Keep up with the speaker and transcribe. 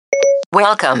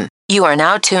Welcome. You are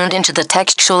now tuned into the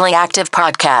Textually Active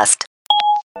podcast.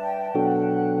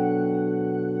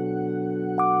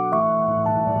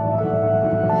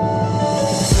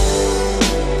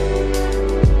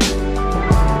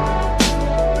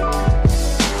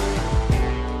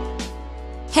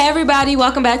 Hey everybody,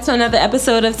 welcome back to another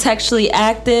episode of Textually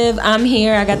Active. I'm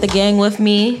here. I got the gang with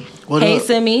me. Hey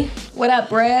Simi. What up,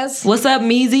 Brez? What's up,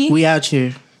 Meezy? We out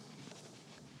here.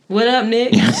 What up,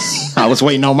 Nick? I was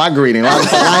waiting on my greeting. I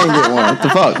ain't get one. What the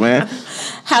fuck, man?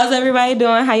 How's everybody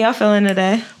doing? How y'all feeling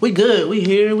today? We good. We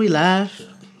here. We live.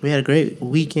 We had a great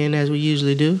weekend as we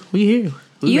usually do. We here.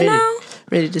 We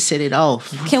ready to set it off.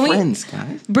 Can we Friends,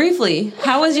 guys. briefly?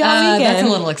 How was y'all weekend? That's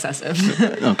a little excessive.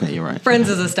 Okay, you're right. Friends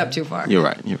is a step too far. You're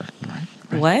right.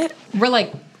 What? We're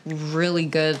like really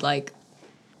good. Like,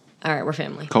 all right, we're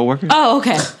family. Co-workers? Oh,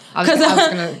 okay. I was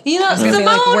gonna Simone. say,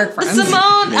 like, work friends.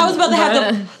 Simone. I was about to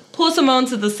have to pull Simone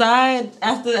to the side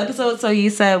after the episode. So you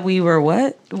said we were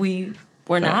what? We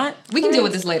were not. We can deal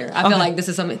with this later. I feel like this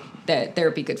is something that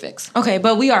therapy could fix. Okay,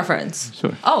 but we are friends.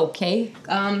 Sure. Oh, okay.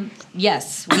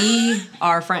 Yes, we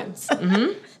are friends.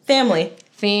 Mm-hmm.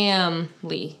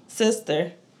 Family.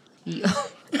 Sister.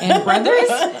 And brothers.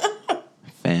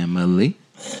 Family.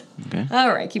 Okay. All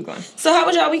right, keep going. So how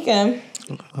was y'all weekend?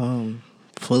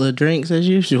 Full of drinks as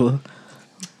usual.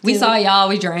 We saw y'all.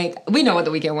 We drank. We know what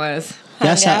the weekend was.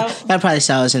 Y'all probably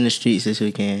saw us in the streets this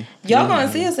weekend. Y'all gonna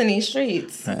see us in these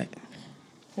streets. Right.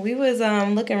 We was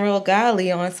looking real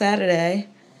godly on Saturday.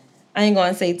 I ain't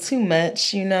gonna say too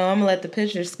much, I'm gonna let the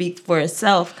picture speak for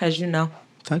itself, cause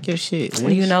Talk your shit.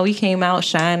 Bitch. we came out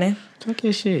shining. Talk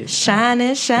your shit.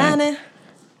 Shining.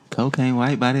 Cocaine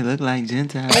white body look like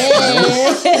Gentiles.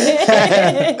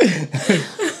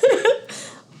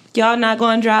 Y'all not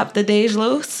gonna drop the Dej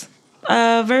Loose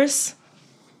verse?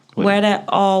 What? Wear that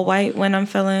all white when I'm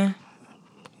feeling.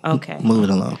 Okay. Moving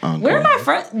along. Okay. Where are my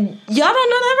friends? Y'all don't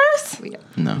know that verse?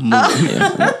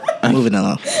 No. Moving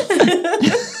along.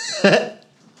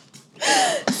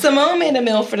 Simone made a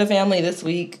meal for the family this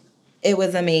week. It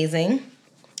was amazing.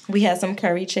 We had some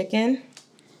curry chicken.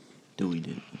 We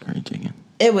did curry chicken.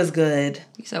 It was good.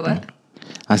 You said what?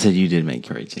 I said you did make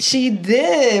curry chicken. She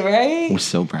did, right? We're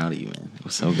so proud of you, man. It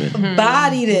was so good.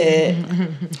 Bodied it.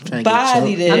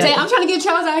 Bodied it. I'm trying to get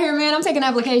shows out here, man. I'm taking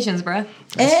applications, bruh.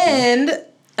 And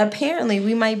apparently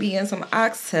we might be in some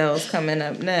oxtails coming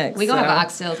up next. We gonna have an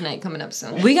oxtails night coming up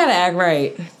soon. We gotta act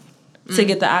right to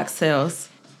get the oxtails.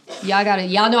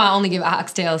 Y'all know I only give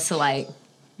oxtails to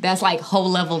that's like whole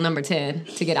level number 10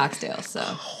 to get oxtails. So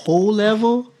Whole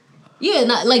level?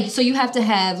 yeah, so you have to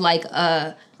have like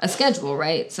a schedule,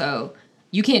 right? So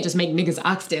you can't just make niggas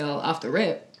oxtail off the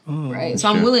rip, right? So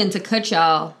I'm willing to cut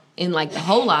y'all in like the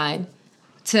whole line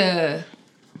to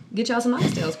get y'all some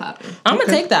oxtails popping. I'm gonna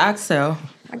take the oxtail.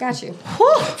 I got you.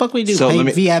 Fuck we do. So Pay let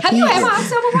me- VIP. Have you had my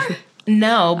oxtail before?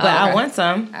 No, but Oh, okay. I want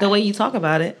some. The way you talk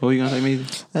about it. What were you going to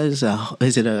say, Meezy?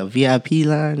 Is it a VIP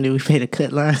line? Do we pay the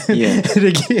cut line? Yeah.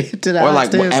 To get to the Or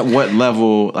like oxtails?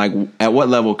 at what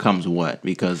level comes what?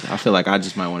 Because I feel like I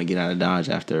just might want to get out of Dodge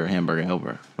after Hamburger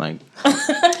Helper. Like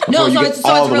No, you so get it's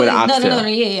all the way really to oxtail. no,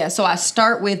 yeah. So I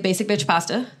start with basic bitch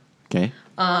pasta. Okay.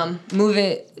 Move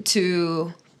it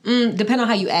to depending on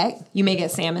how you act, you may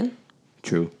get salmon.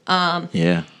 True.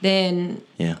 Then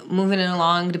Yeah. moving it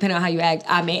along, depending on how you act,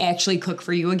 I may actually cook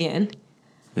for you again.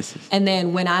 This is And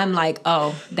then when I'm like,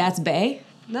 oh, that's bae,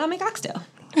 then I'll make oxtail.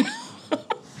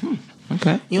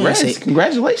 okay. You wanna Rez, say-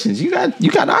 congratulations. You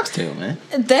got oxtail, man.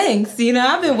 Thanks.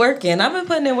 I've been working. I've been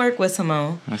putting in work with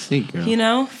Simone. I see,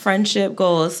 girl. Friendship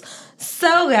goals.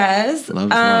 So, guys,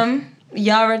 Love's love.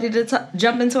 y'all ready to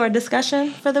jump into our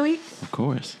discussion for the week? Of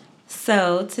course.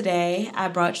 So, today I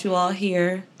brought you all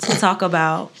here to talk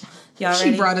about. Y'all She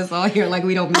ready? brought us all here like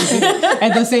we don't meet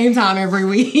at the same time every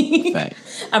week. Fact.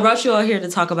 I brought you all here to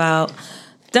talk about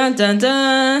dun dun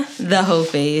dun the hoe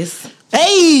phase.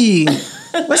 Hey!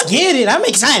 Let's get it. I'm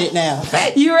excited now.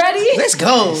 You ready? Let's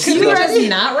go. Can we just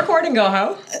not record and go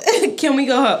home? Can we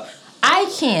go hoe?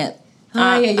 I can't.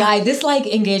 This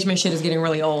engagement shit is getting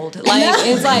really old.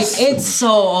 It's so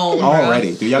old. Bro.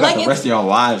 Already. Dude, y'all got Like, the rest of y'all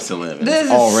lives to live. This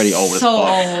It's already is old as so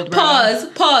fuck. old,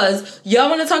 bro. Pause. Y'all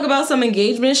want to talk about some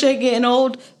engagement shit getting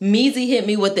old? Meezy hit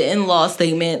me with the in-law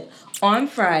statement on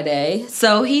Friday,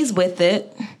 so he's with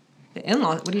it. The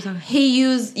in-law. What are you talking? He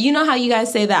used, how you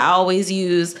guys say that I always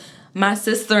use my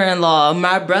sister-in-law,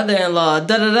 my brother-in-law,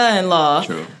 da-da-da-in-law.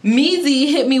 True. Meezy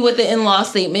hit me with the in-law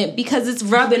statement because it's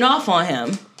rubbing off on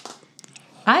him.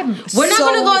 We're not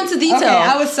going to go into detail. Okay,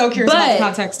 I was so curious about but the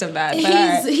context of that. But all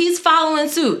right. He's following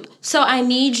suit. So I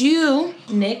need you,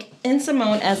 Nick and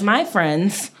Simone, as my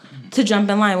friends, to jump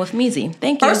in line with Meezy.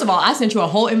 Thank you. First of all, I sent you a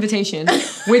whole invitation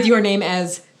with your name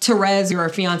as Therese, your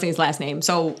fiance's last name.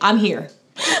 So I'm here.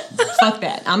 Fuck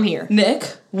that. I'm here. Nick,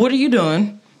 what are you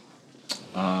doing?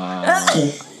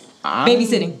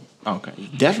 Babysitting. Okay,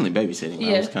 definitely babysitting.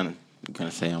 Yeah. I was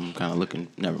gonna say I'm kind of looking.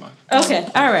 Never mind. Okay,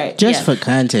 all right. Just for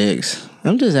context,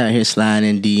 I'm just out here sliding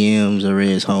in DMs of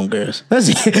Red's homegirls. That's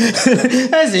it.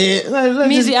 That's it.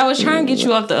 Meezy, I was trying to get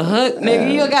you off the hook,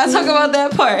 nigga. You gotta talk about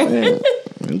that part.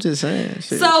 I'm just saying.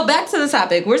 Shit. So back to the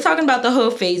topic. We're talking about the hoe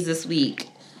phase this week.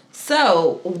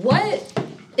 So what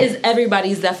is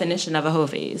everybody's definition of a hoe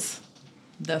phase?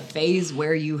 The phase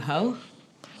where you hoe?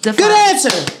 Good answer.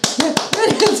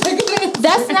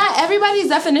 That's not everybody's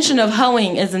definition of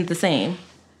hoeing isn't the same.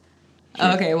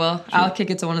 Okay, well, I'll kick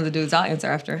it to one of the dudes. I'll answer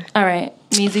after. All right,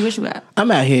 Meezy, what you got? I'm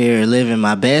out here living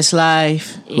my best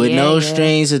life with no Yeah.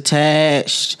 strings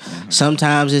attached.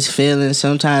 Sometimes it's feeling,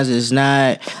 sometimes it's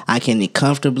not. I can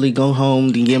comfortably go home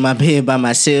and get my bed by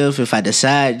myself if I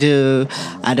decide to.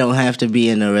 I don't have to be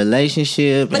in a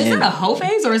relationship. But is that a hoe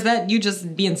phase or is that you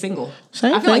just being single?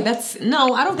 Same I feel like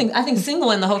thing. I think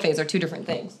single and the hoe phase are two different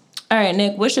things. All right,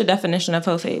 Nick, what's your definition of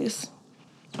hoe phase?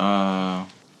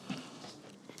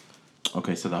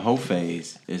 Okay, so the whole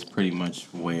phase is pretty much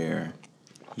where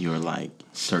you're like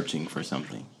searching for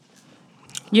something.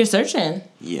 You're searching.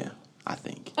 Yeah, I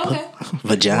think. Okay.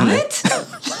 Vagina.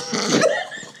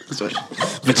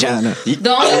 Vagina. The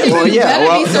only thing you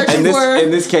better be searching for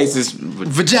in this case, it's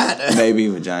Vagina. maybe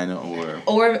vagina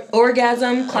or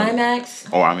orgasm, climax,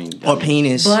 or I mean Or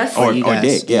penis. Bust. or you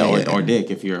guys- dick, yeah, or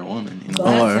dick if you're a woman. You know?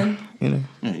 busting. Or, you know.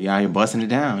 Yeah, you're out here busting it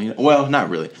down. You know? Well, not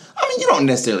really. I mean, you don't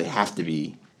necessarily have to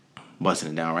be busting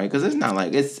it down, right? Because it's not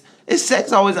like it's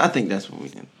sex always. I think that's what we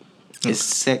did. Is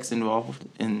sex involved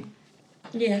in?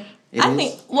 Yeah. I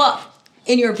think, well,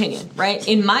 in your opinion, right?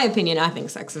 In my opinion, I think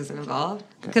sex isn't involved.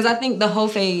 Because I think the hoe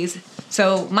phase,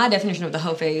 so my definition of the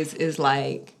hoe phase is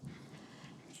like,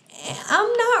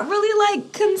 I'm not really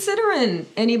like considering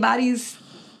anybody's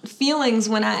feelings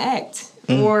when I act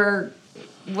or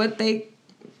what they,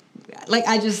 like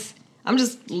I'm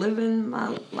just living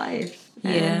my life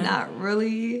and not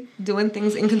really doing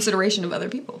things in consideration of other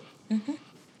people.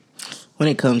 When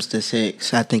it comes to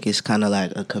sex, I think it's kind of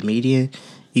like a comedian.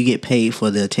 You get paid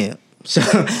for the attempt. So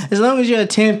as long as you're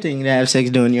attempting to have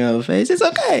sex during your own face, it's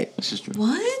okay. This is true.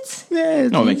 What? Yeah,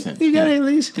 No, it makes sense. You gotta Yeah. at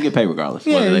least. You get paid regardless,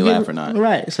 whether they you laugh get- or not.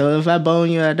 Right. So if I bone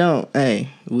you, I don't. Hey,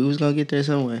 we was gonna get there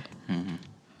some way.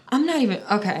 I'm not even,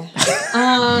 okay.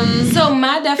 So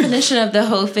my definition of the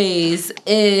hoe phase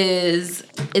is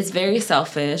it's very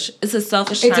selfish. It's a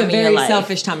selfish time It's a in your very life.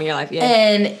 selfish time of your life, yeah.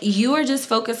 And you are just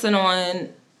focusing on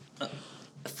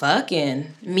fucking.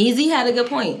 Meezy had a good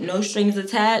point. No strings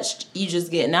attached. You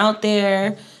just getting out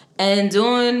there and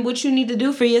doing what you need to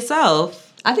do for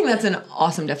yourself. I think that's an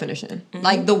awesome definition.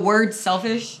 Like the word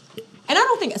selfish, and I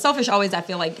don't think selfish always, I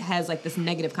feel like, has like this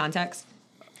negative context.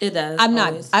 It does.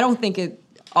 I don't think it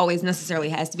always necessarily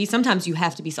has to be. Sometimes you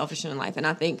have to be selfish in life, and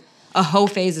I think a hoe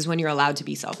phase is when you're allowed to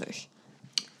be selfish.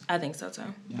 I think so too.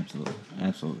 Absolutely,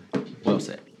 absolutely. Well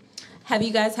said. Have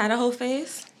you guys had a hoe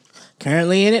phase?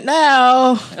 Currently in it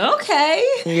now. Okay.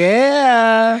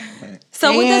 Yeah.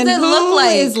 So what does it look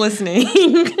like? Is listening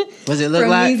What's it look from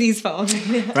like? Yeezy's phone?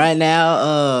 Right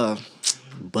now,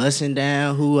 busting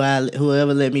down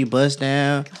whoever let me bust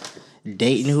down,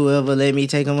 dating whoever let me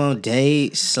take them on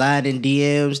dates, sliding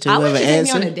DMs to I'll whoever let you take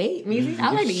me on a answer. date, Yeezy.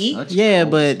 I like to eat. Such Yeah,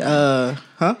 goals. but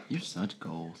huh? You're such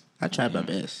goals. I tried my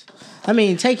best. I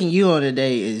mean, taking you on a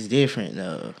date is different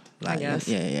though. Like, guess.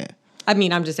 Yeah. I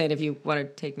mean, I'm just saying, if you want to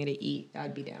take me to eat,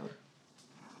 I'd be down.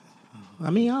 I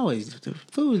mean, always the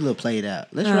food's a little played out.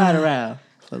 Let's ride around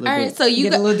for a little All right, bit. so you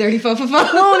Get a little dirty fo. We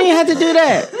don't even have to do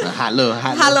that. A hot little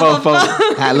fo-fo.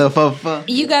 hot little fo-fo.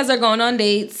 you guys are going on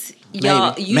dates.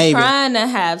 Y'all, you Maybe. trying to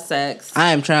have sex.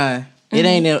 I am trying. It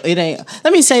ain't.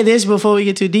 Let me say this before we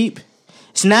get too deep.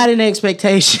 It's not an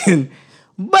expectation,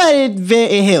 but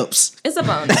it helps. It's a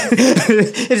bonus.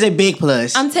 It's a big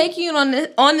plus. I'm taking you on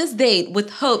this date with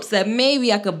hopes that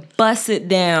maybe I could bust it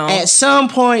down. At some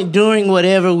point during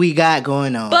whatever we got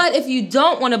going on. But if you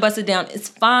don't want to bust it down, it's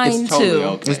fine It's totally too.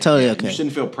 okay. It's totally Yeah, okay. You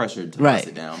shouldn't feel pressured to Right. bust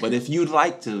it down. But if you'd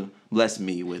like to bless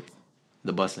me with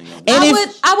the busting of And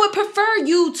I would prefer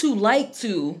you to like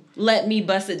to let me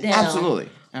bust it down. absolutely.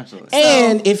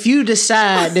 And if you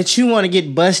decide that you want to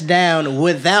get bust down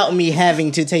without me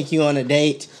having to take you on a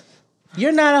date,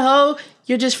 you're not a hoe.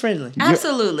 You're just friendly.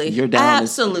 Absolutely. You're down.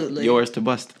 Absolutely. It's yours to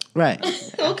bust. Right.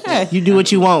 Okay. You do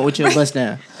what you want with your bust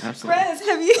down. Absolutely. Rez,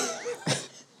 have you?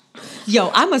 Yo,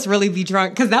 I must really be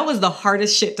drunk because that was the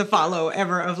hardest shit to follow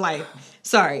ever of life.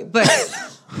 Sorry, but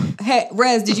hey,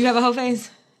 Rez, did you have a hoe phase?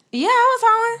 Yeah, I was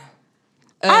hollering.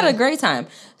 I had a great time.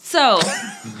 So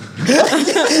Great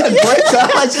time.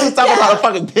 Like she was talking about a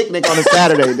fucking picnic on a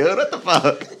Saturday, dude. What the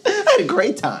fuck? I had a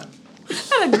great time.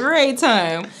 had a great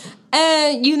time.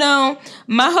 And, you know,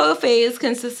 my whole phase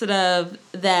consisted of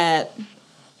that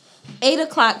 8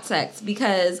 o'clock text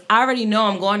because I already know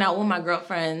I'm going out with my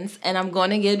girlfriends and I'm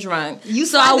going to get drunk. You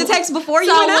saw the text before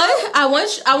you went out? I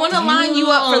want to line you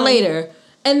up for later.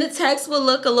 And the text would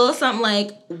look a little something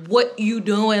like, what you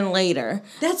doing later?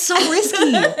 That's so risky.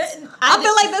 I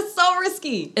feel like that's so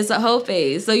risky. It's a whole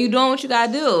phase. So you doing what you got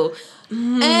to do.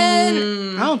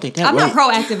 And I don't think that I'm worked.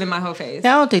 not proactive in my whole phase.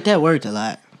 Yeah, I don't think that worked a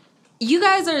lot. you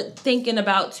guys are thinking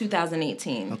about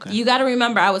 2018. Okay. You got to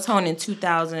remember I was home in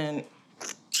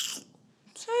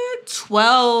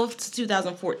 2012 to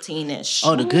 2014-ish.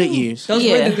 Oh, the good years. Those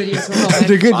Yeah. were the good years for home.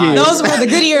 The good years. Those were the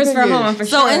good years for home for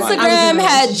So sure. Instagram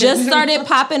had just started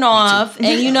popping off,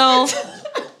 and you know,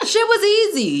 shit was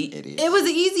easy. It was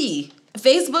easy.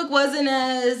 Facebook wasn't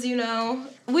as, you know,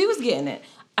 we was getting it.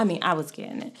 I mean, I was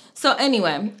getting it. So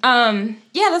anyway,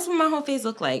 yeah, that's what my whole face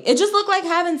looked like. It just looked like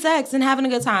having sex and having a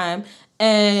good time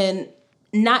and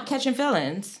not catching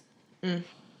feelings.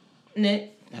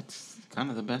 Nick? That's kind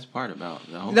of the best part about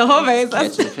the whole phase.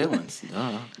 Catching feelings.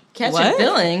 Duh. Catching What?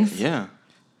 feelings? Yeah.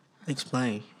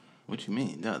 Explain. What you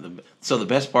mean? So the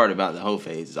best part about the whole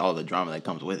phase is all the drama that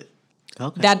comes with it.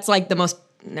 Okay. That's like the most.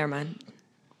 Never mind.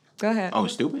 Go ahead. Oh,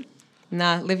 stupid?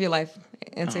 Nah, live your life.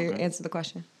 Answer Okay. answer the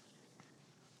question.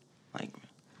 Like,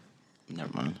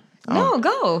 never mind. No,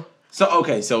 go.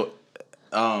 So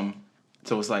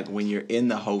it's like when you're in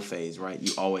the hoe phase, right?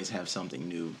 You always have something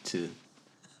new to,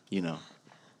 you know,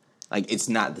 like it's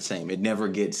not the same. It never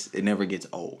gets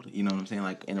old. You know what I'm saying?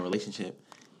 Like in a relationship,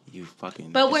 you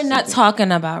fucking. But we're not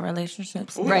talking about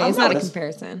relationships. Right, it's no, not a that's-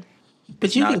 comparison.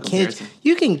 But you not can a catch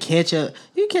comparison.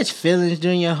 you catch feelings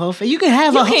during your whole phase. You can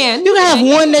have You can have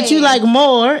one that you can. like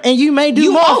more, and you may do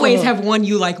You more. for always them. have one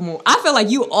you like more. I feel like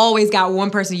you always got one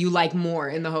person you like more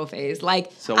in the whole phase. Like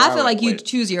So I why- feel like you wait.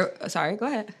 choose your. Sorry, go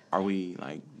ahead. Are we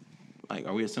like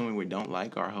are we assuming we don't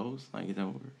like our hoes? Like is that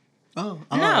what Oh,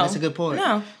 No. that's a good point.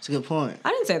 No. It's a good point. I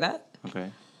didn't say that. okay.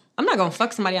 I'm not gonna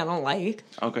fuck somebody I don't like.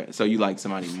 Okay, so you like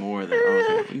somebody more than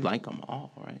okay. You like them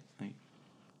all, right? Like,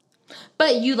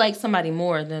 But you like somebody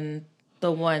more than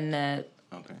the one that.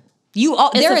 okay.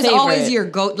 There a is always favorite. your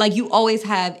go. Like you always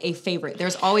have a favorite.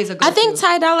 There's always a go. I think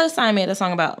Ty Dolla $ign made a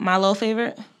song about my little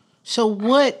favorite. So,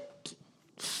 what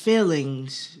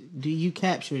feelings do you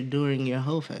capture during your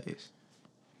whole phase?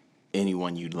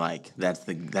 Anyone you'd like. That's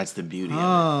the beauty of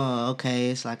Oh, okay.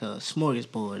 It's like a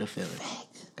smorgasbord of feelings.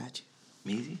 Got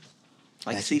you. it. Easy.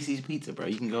 Like Gotcha. CC's Pizza, bro.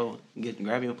 You can go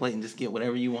grab your plate and just get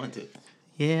whatever you want to.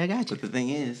 Yeah, I got you. But the thing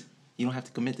is, you don't have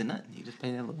to commit to nothing. You just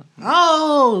pay that little.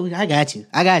 Oh, I got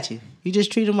you. You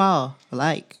just treat them all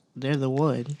like they're the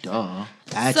one. Duh.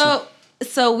 Got you.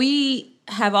 So we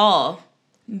have all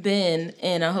been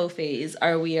in a hoe phase,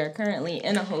 or we are currently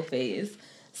in a hoe phase.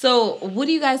 So what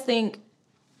do you guys think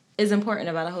is important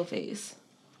about a hoe phase?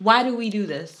 Why do we do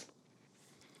this?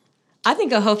 I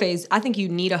think a hoe phase. I think you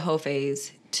need a hoe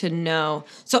phase to know.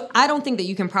 So I don't think that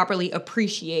you can properly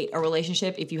appreciate a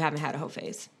relationship if you haven't had a hoe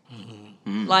phase.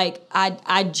 Like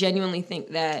I genuinely think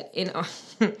that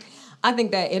I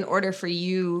think that in order for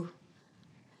you,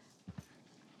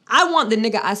 I want the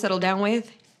nigga I settle down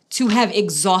with to have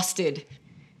exhausted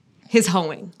his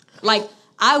hoeing. Like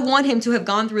I want him to have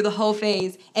gone through the whole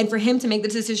phase and for him to make the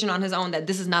decision on his own that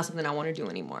this is not something I want to do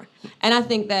anymore. And I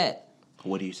think that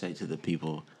What do you say to the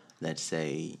people that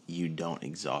say you don't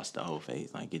exhaust the whole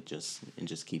phase? Like it just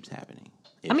keeps happening.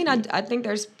 I mean, I think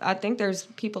there's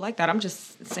people like that. I'm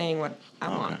just saying what I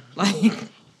want. Okay. Like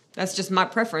that's just my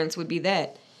preference would be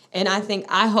that. And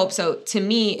I hope so. To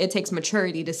me, it takes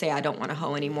maturity to say I don't want to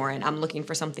hoe anymore and I'm looking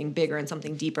for something bigger and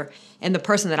something deeper. And the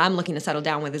person that I'm looking to settle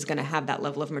down with is going to have that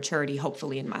level of maturity,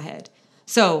 hopefully, in my head.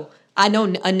 So I know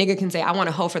a nigga can say I want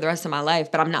to hoe for the rest of my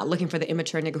life, but I'm not looking for the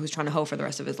immature nigga who's trying to hoe for the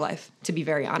rest of his life, to be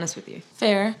very honest with you.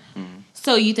 Fair.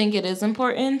 So you think it is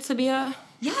important to be a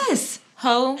Yes.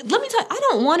 hoe? Let me tell you, I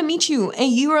don't want to meet you.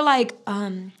 And you were like,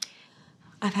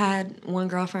 I've had one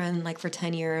girlfriend like for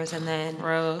 10 years and then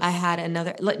Gross. I had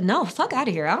another. Like, no, fuck out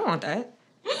of here. I don't want that.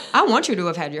 I want you to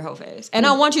have had your hoe phase. And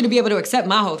I want you to be able to accept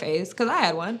my hoe phase because I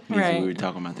had one. Right. We were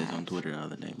talking about this on Twitter the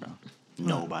other day, bro.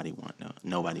 Nobody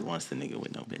wants the nigga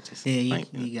with no bitches. Yeah, Like,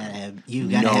 you gotta have.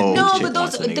 No, chick but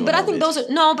wants a nigga with but I no think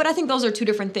bitch. I think those are two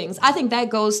different things. I think that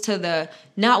goes to the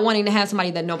not wanting to have somebody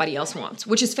that nobody else wants,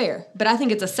 which is fair. But I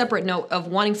think it's a separate note of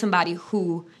wanting somebody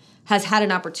who has had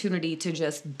an opportunity to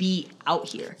just be out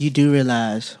here. You do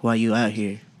realize while you out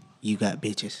here, you got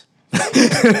bitches.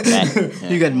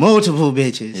 You got multiple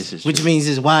This bitches, is which true. means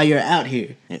it's why you're out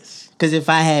here. Yes. Because if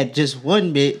I had just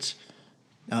one bitch,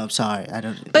 I'm sorry, I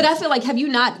don't. But I feel like, have you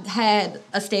not had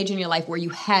a stage in your life where you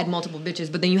had multiple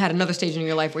bitches, but then you had another stage in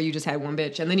your life where you just had one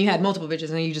bitch, and then you had multiple bitches,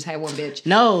 and then you just had one bitch?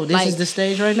 No, this Like- is the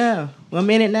stage right now. I'm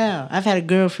in it now. I've had a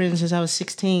girlfriend since I was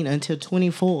 16 until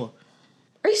 24.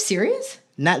 Are you serious?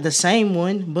 Not the same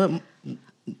one, but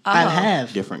I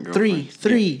have Different three girlfriends.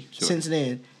 Yeah, sure. since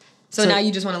then. So now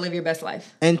you just want to live your best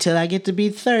life. Until I get to be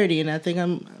 30, and I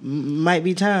think might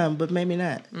be time, but maybe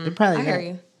not. It probably I hear not.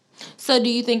 you. So do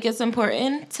you think it's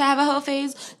important to have a hoe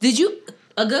phase?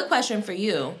 A good question for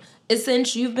you is,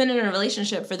 since you've been in a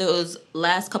relationship for those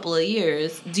last couple of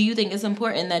years, do you think it's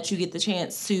important that you get the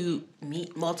chance to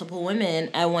meet multiple women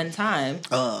at one time?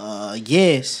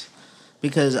 Yes,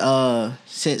 because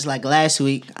since like last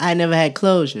week, I never had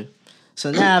closure. So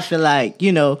now I feel like,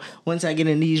 once I get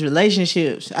in these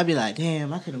relationships, I be like,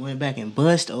 damn, I could have went back and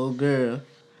bust old girl.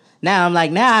 Now I'm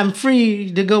like, now I'm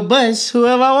free to go bust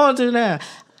whoever I want to now.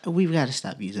 We've got to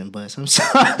stop using bust. I'm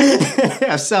sorry.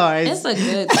 I'm sorry. It's a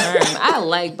good term. I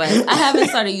like bus. I haven't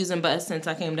started using bus since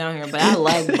I came down here, but I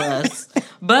like bus.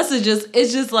 Bus is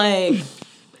just like,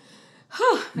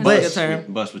 that's a good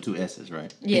term. Bus with two S's,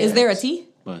 right? Yeah. Is there a T?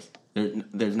 Bus.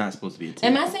 There's not supposed to be a T.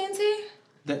 Am I saying T?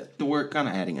 The word kind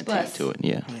of adding a T Bus. to it.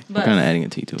 Yeah. Bus. Kind of adding a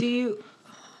T to it. Do you?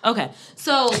 Okay,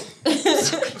 so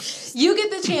you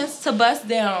get the chance to bust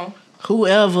down.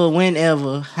 Whoever,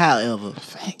 whenever, however.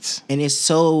 Thanks. And it's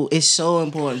so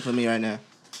important for me right now.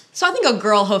 So I think a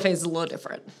girl hoe phase is a little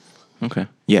different. Okay.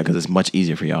 Yeah, because it's much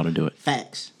easier for y'all to do it.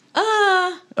 Facts.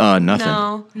 Nothing.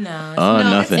 No. No,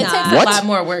 Nothing. it takes What? a lot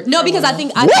more work. No, for because I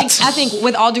women. think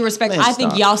with all due respect, Man, I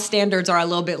think stop. y'all standards are a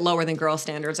little bit lower than girl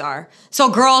standards are. So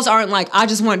girls aren't like, I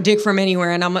just want dick from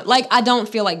anywhere, and I'm like, I don't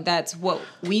feel like that's what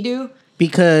we do.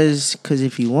 Because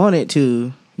if you wanted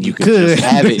to, you could could just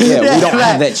have it. Yeah, we don't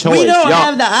have that choice. We don't Y'all-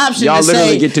 have the option. y'all to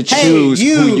literally say, get to "Hey, choose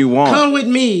who you want." Come with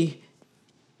me.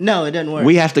 No, it doesn't work.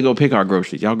 We have to go pick our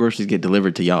groceries. Y'all groceries get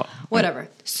delivered to y'all. Whatever.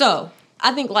 So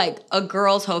I think like a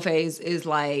girl's hoe phase is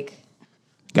like,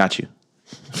 Got you.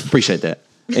 Appreciate that.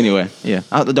 Anyway, yeah.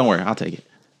 Don't worry. I'll take it.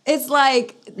 it's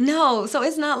like, no, so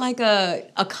it's not like a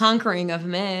conquering of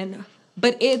men,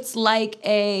 but it's like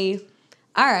all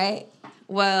right,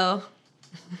 well,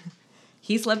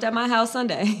 he slept at my house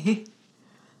Sunday.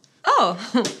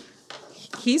 Oh,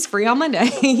 he's free on Monday.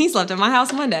 He slept at my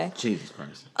house Monday. Jesus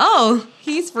Christ. Oh,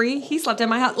 he's free. He slept at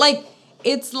my house. Like,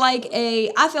 it's like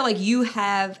I feel like you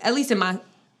have, at least in my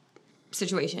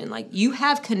situation, like you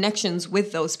have connections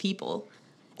with those people.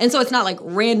 And so it's not like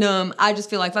random, I just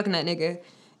feel like fucking that nigga.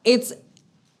 It's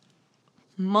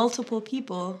multiple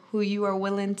people who you are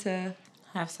willing to,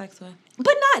 have sex with.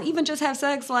 but not even just have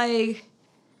sex, like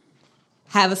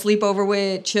have a sleepover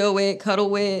with, chill with, cuddle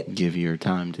with, Give your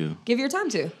time to. give your time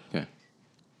to. Okay.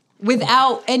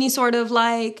 Without any sort of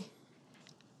like,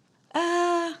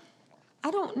 I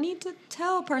don't need to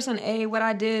tell person A what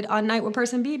I did on night with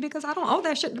person B because I don't owe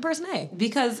that shit to person A.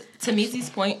 Because to Misi's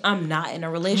point, I'm not in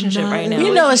a relationship right now.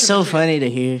 You know, it's so funny to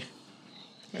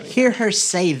hear her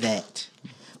say that.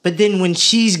 But then when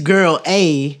she's girl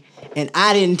A, and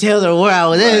I didn't tell her where I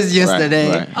was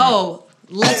yesterday. Right. Oh,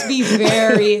 let's be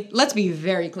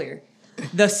very clear.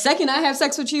 The second I have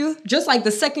sex with you, just like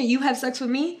the second you have sex with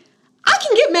me, I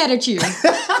can get mad at you.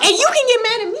 And you can get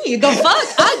mad at me. The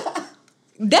fuck?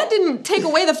 That didn't take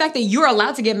away the fact that you're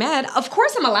allowed to get mad. Of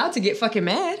course I'm allowed to get fucking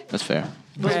mad. That's fair.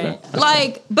 Right.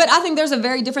 Like, but I think there's a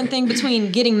very different thing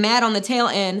between getting mad on the tail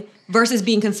end versus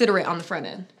being considerate on the front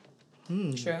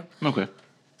end. True. Okay.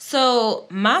 So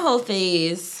my whole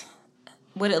phase,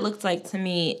 what it looks like to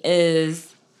me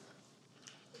is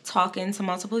talking to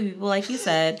multiple people, like you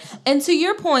said. And to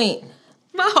your point,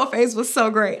 My whole face was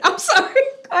so great. I'm sorry.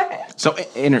 Go ahead. So,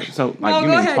 like, No, you go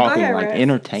mean ahead, go talking ahead, like Red.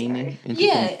 entertaining?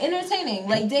 yeah, entertaining,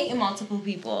 like dating multiple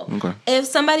people. Okay. If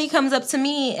somebody comes up to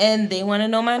me and they want to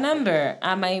know my number,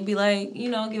 I might be like,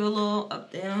 give a little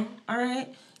up, down. All right.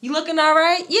 You looking all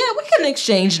right? Yeah, we can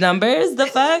exchange numbers. The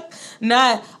fuck?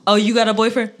 Not, oh, you got a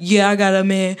boyfriend? Yeah, I got a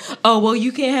man. Oh, well,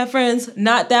 you can't have friends?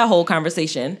 Not that whole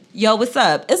conversation. Yo, what's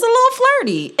up? It's a little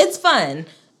flirty. It's fun.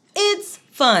 It's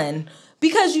fun.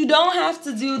 Because you don't have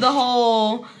to do the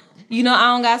whole, I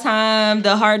don't got time,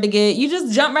 the hard to get. You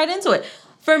just jump right into it.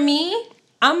 For me,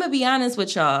 I'm going to be honest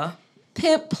with y'all.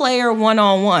 Pimp player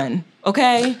one-on-one,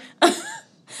 okay?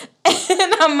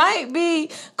 And I might be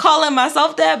calling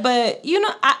myself that, but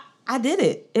I did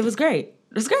it. It was great.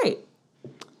 It was great.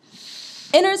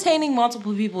 Entertaining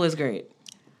multiple people is great.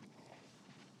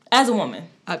 As a woman.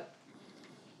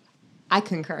 I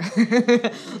concur.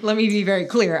 Let me be very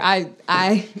clear.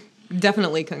 I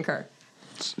definitely concur.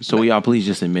 So will y'all please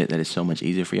just admit that it's so much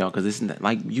easier for y'all? Because isn't that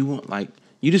like you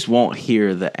just won't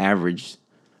hear the average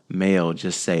male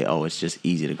just say, "Oh, it's just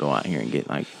easy to go out here and get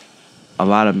like." A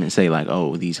lot of men say like,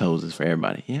 "Oh, these hoes is for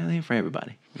everybody." Yeah, they ain't for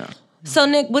everybody. No. So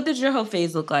Nick, what did your whole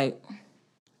phase look like?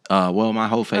 Well, my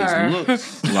whole face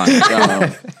looks like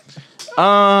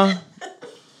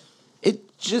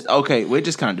it just okay. Well, it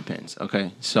just kind of depends.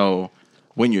 Okay, so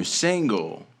when you're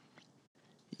single,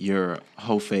 your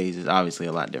whole phase is obviously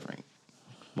a lot different.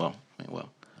 Well,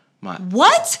 my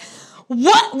What?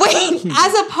 What? Wait,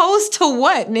 as opposed to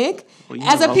what, Nick? well, you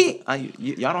As know, a pe-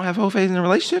 y'all don't have whole phase in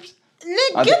relationships.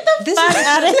 Nick, get the fuck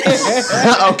out of here.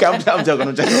 Okay, I'm joking.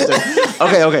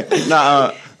 Okay.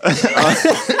 Nah,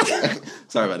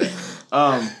 sorry about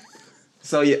that.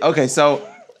 So yeah, okay. So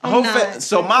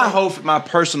my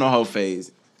personal whole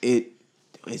phase,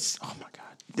 it's oh my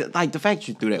god, like the fact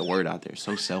you threw that word out there, is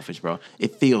so selfish, bro.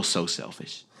 It feels so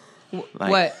selfish.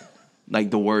 Like, what? Like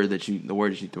the word that you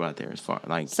threw out there is far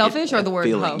like Selfish or the word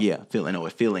feeling, hoe? Yeah,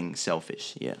 feeling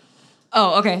selfish. Yeah.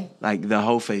 Oh, okay. Like the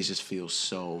whole phase just feels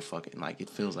so fucking like it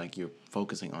feels like you're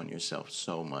focusing on yourself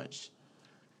so much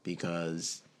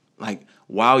because like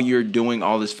while you're doing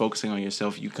all this focusing on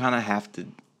yourself, you kind of have to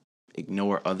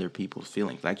ignore other people's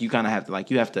feelings. Like you kind of have to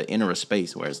you have to enter a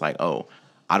space where it's like, oh,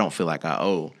 I don't feel like I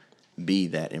owe B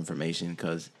that information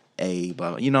because A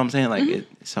blah, blah. You know what I'm saying? Like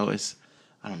so it's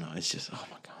I don't know. It's just oh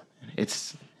my god, man.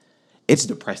 It's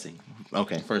depressing.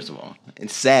 Okay, first of all,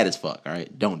 it's sad as fuck. All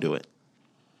right, don't do it.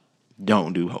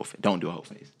 Don't do a whole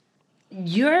phase.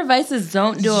 Your advice is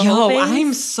don't do a whole phase?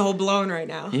 I'm so blown right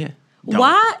now. Yeah. Don't.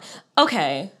 Why?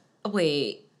 Okay.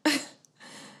 Wait.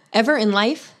 Ever in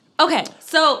life? Okay.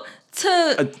 So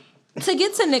to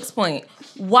get to Nick's point,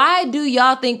 why do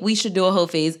y'all think we should do a whole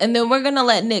phase? And then we're gonna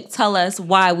let Nick tell us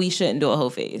why we shouldn't do a whole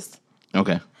phase.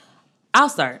 Okay. I'll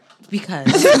start because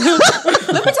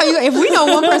Let me tell you, if we know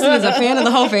one person is a fan of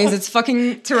the whole phase, it's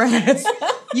fucking Therese.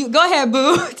 You go ahead,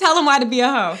 boo. Tell him why to be a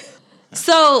hoe.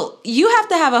 so you have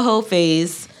to have a whole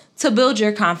phase to build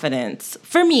your confidence.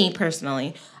 For me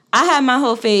personally, I had my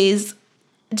whole phase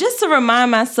just to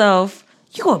remind myself,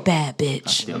 you a bad bitch.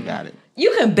 Still got it.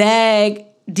 You can bag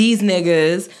these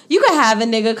niggas. You can have a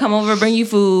nigga come over, bring you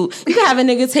food. You can have a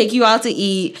nigga take you out to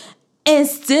eat and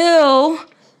still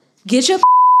get your at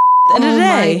the end of the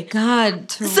day. My God,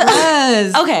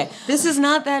 Therese. Okay. This is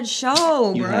not that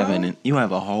show, You bro. you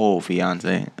have a whole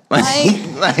fiance.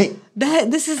 Like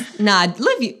This is live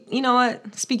you know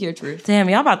what? Speak your truth. Damn,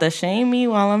 y'all about to shame me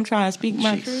while I'm trying to speak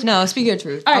my truth? No, speak your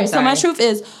truth. All right, I'm so my sorry. truth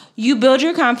is you build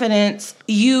your confidence.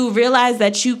 You realize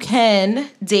that you can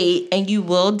date and you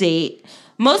will date.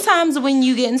 Most times when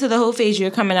you get into the whole phase,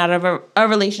 you're coming out of a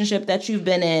relationship that you've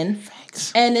been in.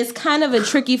 And it's kind of a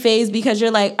tricky phase because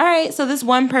you're like, all right, so this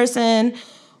one person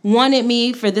wanted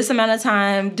me for this amount of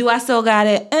time. Do I still got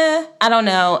it? I don't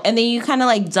know. And then you kind of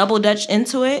like double dutch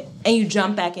into it and you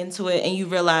jump back into it and you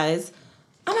realize,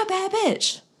 I'm a bad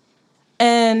bitch.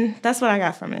 And that's what I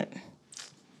got from it.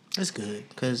 That's good,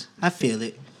 because I feel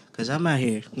it. Because I'm out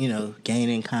here,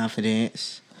 gaining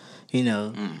confidence,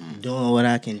 doing what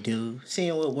I can do,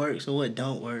 seeing what works or what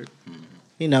don't work.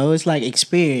 It's like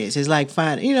experience. It's like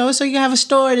finding, so you have a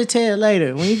story to tell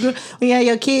later. When you have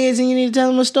your kids and you need to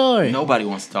tell them a story. nobody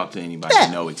wants to talk to anybody Yeah.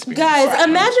 with no experience. Guys, Right.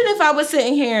 imagine if I was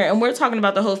sitting here and we're talking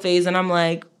about the whole phase and I'm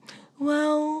like,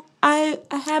 well, I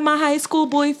had my high school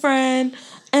boyfriend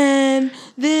and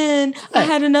then I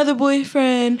had another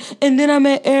boyfriend and then I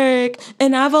met Eric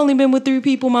and I've only been with 3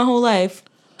 people my whole life.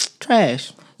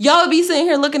 Trash. Y'all would be sitting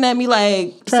here looking at me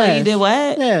like, so Trash. you did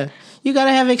what? Yeah. You got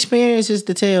to have experiences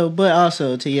to tell. But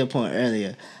also, to your point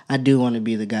earlier, I do want to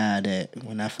be the guy that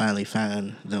when I finally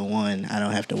find the one, I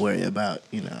don't have to worry about,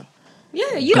 Yeah,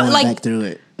 you going don't like. back through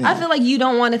it. I feel like you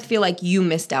don't want to feel like you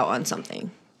missed out on something.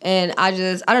 And I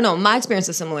don't know. My experience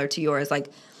is similar to yours.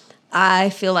 Like, I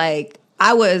feel like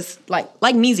I was like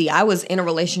Meezy. I was in a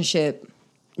relationship.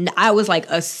 I was like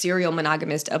a serial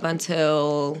monogamist up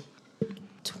until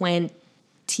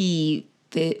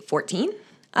 2014,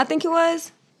 I think it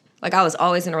was. Like, I was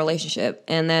always in a relationship.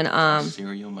 And then,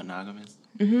 Serial monogamous?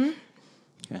 Mm-hmm.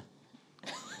 Okay.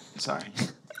 Sorry.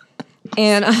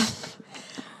 and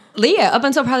Leah, up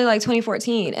until probably like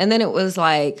 2014. And then it was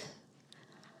like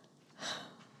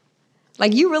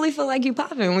you really feel like you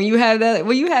popping when you have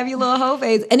your little hoe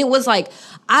phase. And it was like,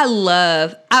 I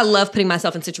love putting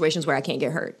myself in situations where I can't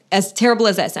get hurt. As terrible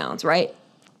as that sounds, right?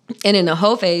 And in the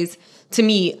hoe phase, to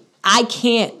me, I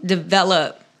can't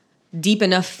develop deep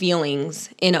enough feelings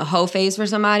in a hoe phase for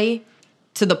somebody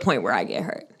to the point where I get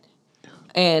hurt.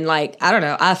 And like, I don't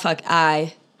know, I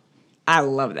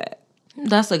love that.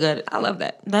 That's a good. I love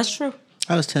that. That's true.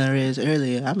 I was telling Rez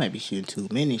earlier, I might be shooting too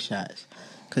many shots.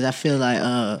 Because I feel like,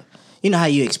 you know how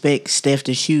you expect Steph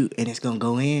to shoot and it's going to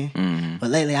go in? Mm-hmm. But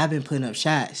lately, I've been putting up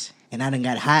shots. And I done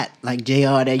got hot like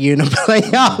JR that year in the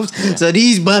playoffs. So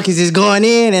these buckets is going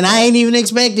in and I ain't even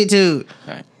expected to.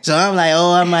 Right. So I'm like,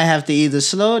 oh, I might have to either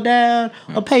slow down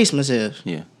or pace myself.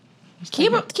 Yeah.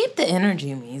 Keep the energy,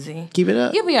 Meezy. Keep it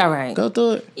up. You'll be all right. Go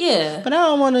through it. Yeah. But I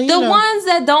don't want to, The ones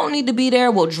that don't need to be there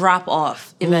will drop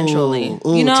off eventually.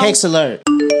 Ooh, you know? text alert.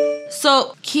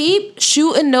 So keep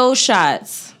shooting those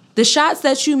shots. The shots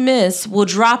that you miss will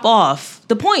drop off.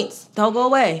 The points, they'll go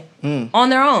away on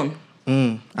their own.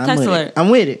 I'm Text with alert. it.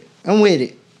 I'm with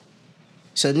it.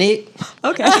 So, Nick,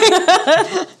 Okay.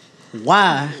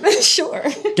 why Sure.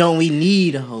 don't we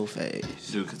need a whole phase?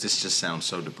 Dude, because this just sounds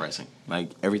so depressing. Like,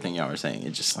 everything y'all are saying,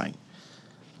 it's just like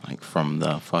from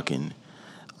the fucking,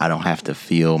 I don't have to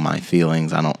feel my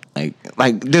feelings. I don't,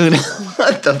 like, dude,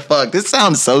 what the fuck? This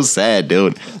sounds so sad,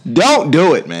 dude. Don't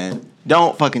do it, man.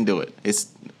 Don't fucking do it. It's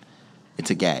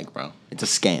a gag, bro. It's a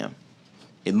scam.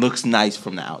 It looks nice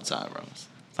from the outside, bro. It's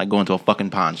like going to a fucking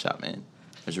pawn shop, man.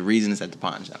 There's a reason it's at the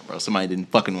pawn shop, bro. Somebody didn't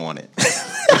fucking want it.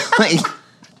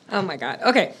 Oh my God.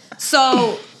 Okay.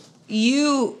 So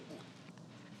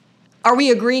are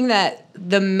we agreeing that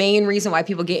the main reason why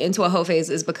people get into a hoe phase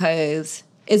is because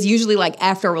it's usually like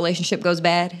after a relationship goes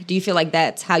bad? Do you feel like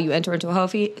that's how you enter into a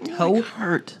hoe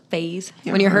hurt. phase?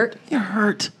 When you're hurt? You're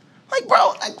hurt. Like,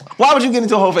 bro, why would you get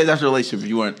into a whole phase after a relationship if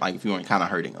you weren't kind of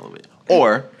hurting a little bit?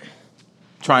 Or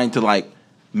trying to, like,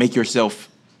 make yourself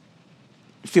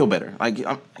feel better. Like,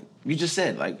 you just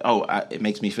said, like, it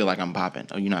makes me feel like I'm popping.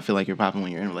 Oh, you not feel like you're popping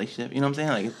when you're in a relationship? You know what I'm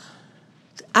saying? Like,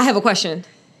 I have a question.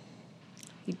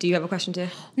 Do you have a question, too?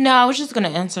 No, I was just going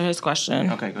to answer his question.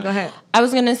 okay, Go ahead. I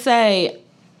was going to say,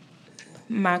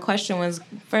 my question was,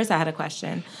 first I had a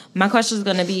question. My question is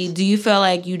going to be, do you feel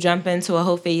like you jump into a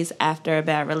whole phase after a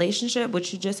bad relationship,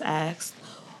 which you just asked?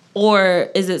 Or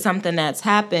is it something that's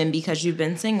happened because you've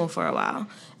been single for a while?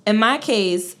 In my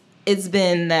case, it's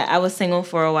been that I was single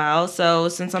for a while. So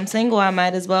since I'm single, I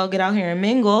might as well get out here and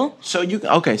mingle. So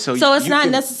it's not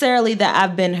necessarily that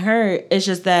I've been hurt. It's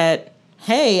just that,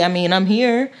 hey, I mean, I'm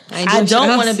here. I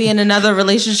don't want to be in another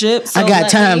relationship. So I got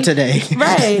time today.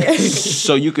 Right.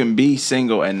 So you can be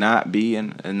single and not be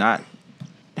and not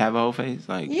have a whole phase?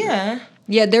 Like, Yeah.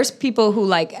 Yeah, there's people who,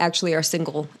 like, actually are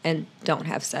single and don't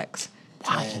have sex.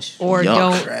 Trash. Or Yuck.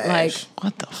 don't, Trash. like...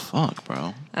 What the fuck,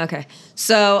 bro? Okay.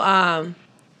 So,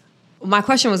 my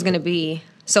question was going to be,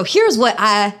 so here's what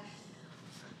I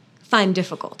find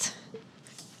difficult.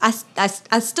 I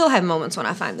still have moments when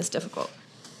I find this difficult.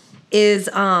 Is,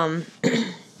 I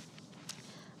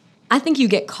think you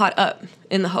get caught up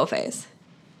in the hoe phase.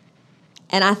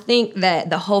 And I think that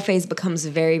the hoe phase becomes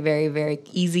very, very, very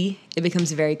easy. It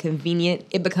becomes very convenient.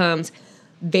 It becomes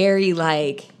very,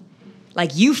 like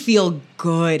you feel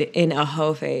good in a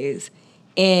hoe phase.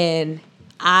 And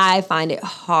I find it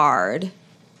hard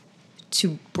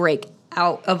to break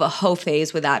out of a hoe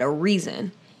phase without a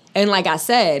reason. And like I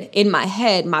said, in my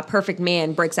head, my perfect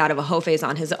man breaks out of a hoe phase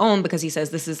on his own because he says,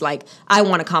 this is like, I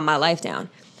want to calm my life down.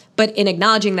 But in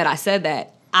acknowledging that I said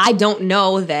that, I don't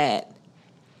know that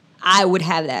I would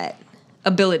have that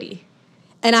ability.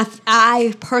 And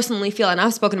I personally feel, and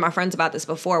I've spoken to my friends about this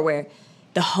before, where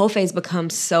the hoe phase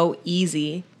becomes so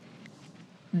easy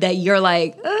that you're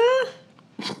like,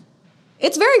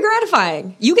 it's very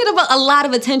gratifying. You get a lot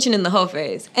of attention in the hoe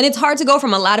phase. And it's hard to go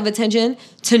from a lot of attention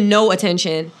to no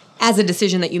attention as a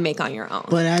decision that you make on your own.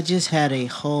 But I just had a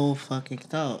whole fucking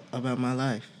thought about my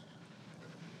life.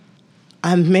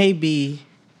 I may be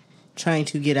trying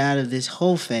to get out of this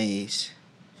whole phase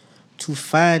to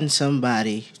find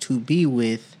somebody to be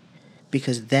with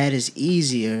because that is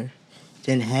easier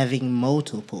than having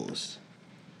multiples.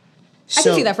 I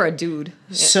can see that for a dude.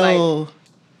 So,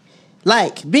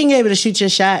 like, being able to shoot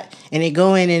your shot and it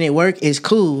go in and it work is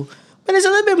cool, but it's a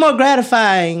little bit more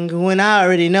gratifying when I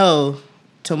already know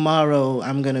tomorrow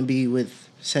I'm going to be with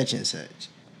such and such.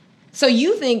 So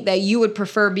you think that you would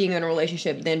prefer being in a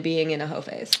relationship than being in a hoe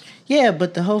phase? Yeah,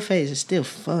 but the whole phase is still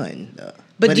fun, though.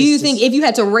 But do it's you just- think if you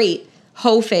had to rate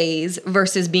hoe phase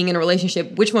versus being in a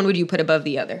relationship, which one would you put above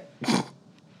the other?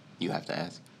 You have to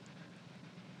ask.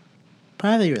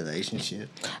 Probably relationship.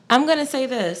 I'm going to say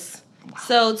this.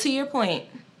 So to your point,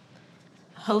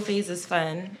 hoe phase is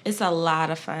fun. It's a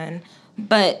lot of fun,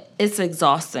 but it's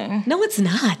exhausting. No, it's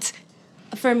not.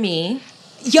 For me,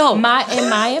 Yo, in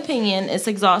my opinion, it's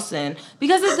exhausting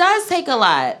because it does take a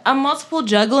lot.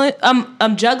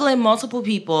 I'm juggling multiple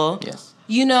people. Yes.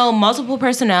 You know, multiple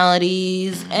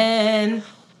personalities, and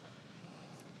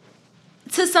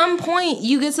to some point,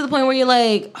 you get to the point where you're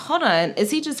like, hold on,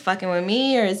 is he just fucking with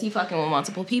me or is he fucking with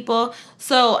multiple people?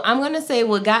 So I'm going to say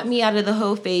what got me out of the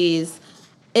hoe phase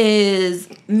is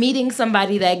meeting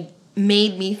somebody that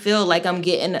made me feel like I'm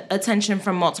getting attention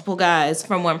from multiple guys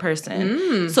from one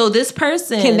person. So this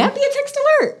person... Can that be a text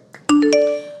alert?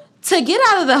 To get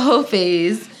out of the hoe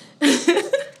phase...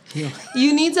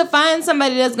 You need to find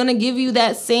somebody that's going to give you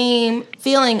that same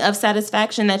feeling of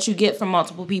satisfaction that you get from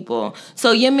multiple people.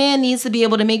 So your man needs to be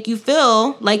able to make you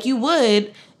feel like you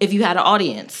would if you had an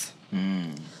audience.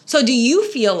 So do you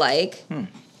feel like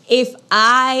if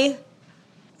I'm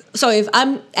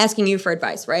asking you for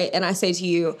advice, right? And I say to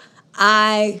you,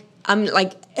 I'm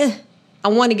like, I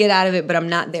want to get out of it, but I'm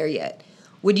not there yet.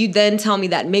 Would you then tell me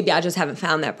that maybe I just haven't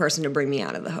found that person to bring me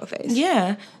out of the hoe phase?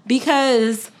 Yeah,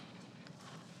 because...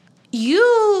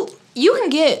 You can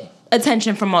get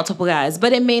attention from multiple guys,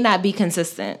 but it may not be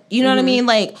consistent. You know what I mean?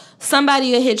 Like,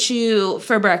 somebody will hit you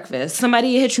for breakfast.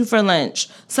 Somebody will hit you for lunch.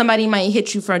 Somebody might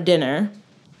hit you for dinner.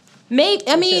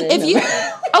 If you...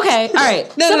 Okay, all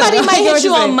right. Somebody might hit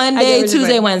you on Monday,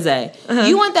 Tuesday, Wednesday.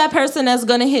 You want that person that's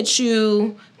going to hit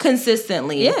you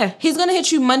consistently. Yeah. He's going to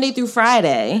hit you Monday through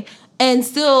Friday and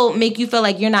still make you feel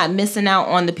like you're not missing out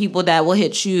on the people that will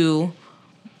hit you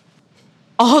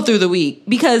all through the week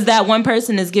because that one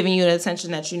person is giving you the attention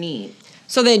that you need.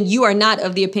 So then you are not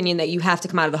of the opinion that you have to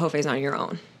come out of the hoe phase on your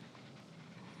own.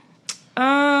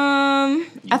 I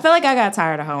feel like I got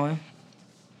tired of hoeing.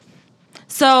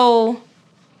 So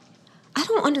I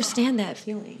don't understand that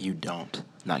feeling. You don't.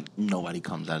 Like, nobody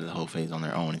comes out of the hoe phase on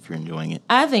their own if you're enjoying it.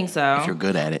 I think so. If you're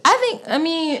good at it.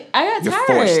 I got You're tired.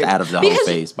 forced out of the hoe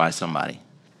phase by somebody.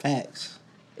 Facts.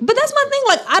 But that's my thing.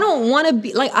 Like, I don't want to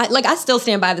be I still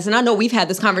stand by this, and I know we've had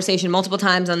this conversation multiple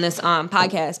times on this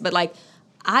podcast. But like,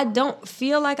 I don't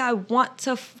feel like I want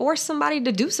to force somebody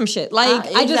to do some shit. Like,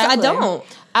 I don't.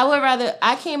 I would rather.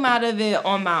 I came out of it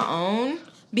on my own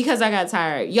because I got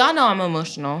tired. Y'all know I'm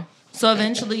emotional, so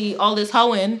eventually all this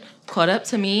hoeing caught up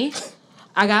to me.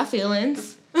 I got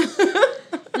feelings,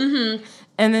 and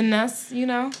then that's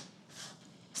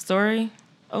story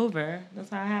over. That's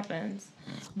how it happens.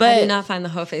 But I do not find the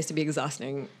hoe phase to be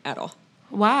exhausting at all.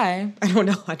 Why? I don't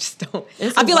know. I just don't.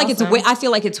 It's I feel like exhausting. I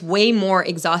feel like it's way more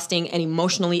exhausting and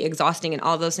emotionally exhausting and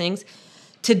all those things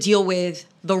to deal with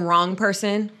the wrong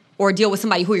person or deal with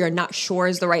somebody who you're not sure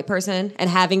is the right person and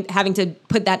having to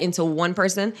put that into one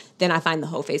person than I find the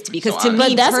hoe phase to be. Because to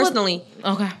me personally,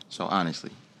 Okay. So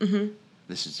honestly,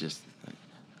 this is just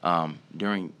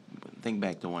think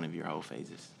back to one of your hoe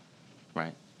phases,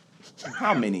 right?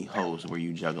 How many hoes were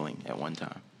you juggling at one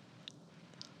time?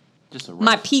 Just a rough.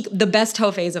 my peak, the best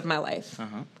hoe phase of my life.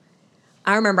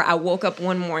 I remember I woke up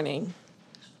one morning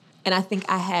and I think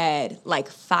I had like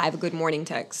 5 good morning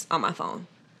texts on my phone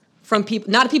from people,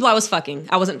 not people I was fucking.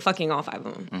 I wasn't fucking all 5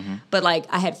 of them. But like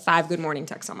I had 5 good morning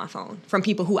texts on my phone from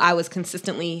people who I was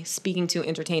consistently speaking to,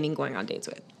 entertaining, going on dates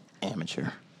with.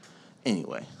 Amateur.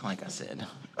 Anyway, like I said.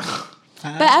 But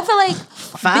I feel like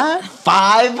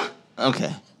 5?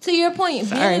 Okay. to your point,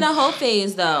 being in a hoe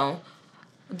phase though,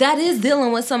 that is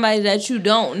dealing with somebody that you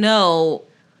don't know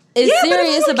is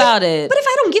serious about it. But if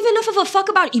I don't give enough of a fuck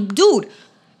about you, dude,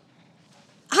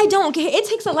 I don't care. It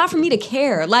takes a lot for me to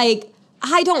care. Like,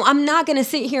 I'm not going to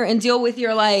sit here and deal with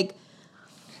your, like,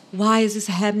 why is this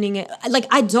happening? Like,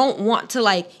 I don't want to,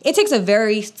 like, it takes a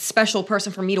very special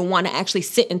person for me to want to actually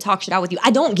sit and talk shit out with you.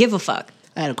 I don't give a fuck.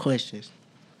 I had a question.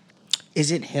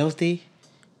 Is it healthy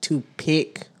to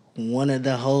pick one of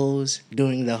the hoes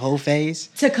during the hoe phase?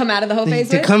 To come out of the hoe phase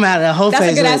To with? come out of the hoe phase.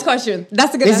 That's a good-ass question.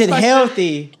 That's a good-ass Is it question.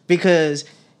 healthy? Because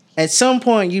at some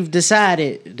point you've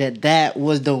decided that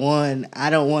was the one I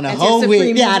don't want to That's your hoe supreme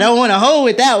with. Yeah, I one. don't want to hoe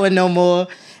with that one no more.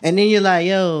 And then you're like,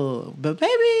 yo, but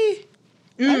maybe...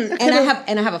 And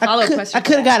I have a follow-up question. I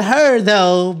could have got her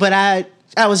though, but I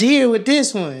was here with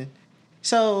this one.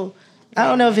 So I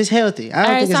don't know if it's healthy. I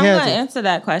don't think it's I'm healthy. gonna answer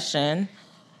that question.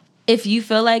 If you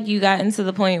feel like you got into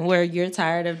the point where you're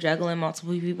tired of juggling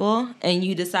multiple people and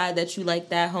you decide that you like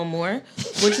that hoe more,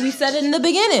 which we said in the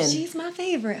beginning. She's my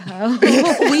favorite hoe.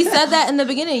 We said that in the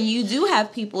beginning. You do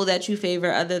have people that you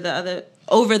favor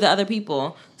over the other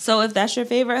people. So if that's your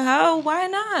favorite hoe, why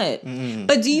not?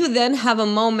 But do you then have a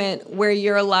moment where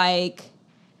you're like,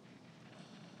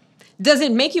 does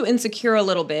it make you insecure a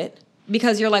little bit?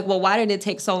 Because you're like, well, why did it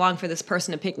take so long for this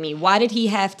person to pick me? Why did he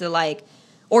have to like,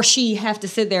 or she have to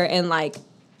sit there and like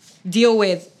deal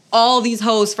with all these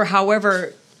hoes for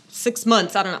however 6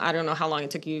 months? I don't know how long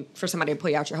it took you for somebody to pull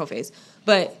you out your hoe phase.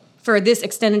 But for this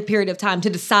extended period of time to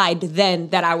decide then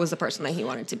that I was the person that he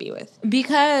wanted to be with.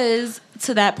 Because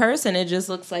to that person, it just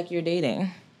looks like you're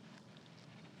dating.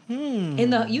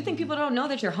 You think people don't know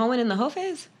that you're hoeing in the hoe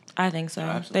phase? I think so.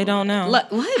 Absolutely. They don't know. What?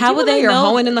 How People would know they you're know?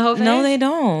 hoeing in the hoe phase? No, they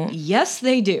don't. Yes,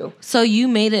 they do. So you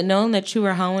made it known that you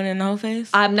were hoeing in the hoe phase?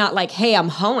 I'm not like, hey, I'm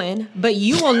hoeing, but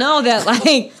you will know that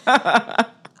like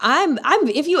I'm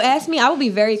if you ask me, I will be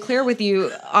very clear with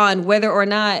you on whether or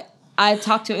not I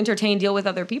talk to, entertain, deal with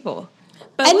other people.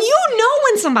 But And what's- you know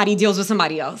when somebody deals with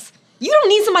somebody else. You don't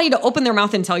need somebody to open their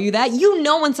mouth and tell you that. You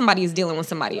know when somebody is dealing with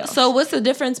somebody else. So what's the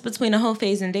difference between a hoe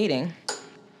phase and dating?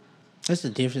 What's the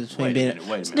difference between Wait a being minute, wait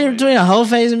a what's the minute, difference between a whole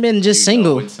phase and being just You know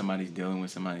single? when somebody's dealing with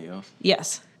somebody else,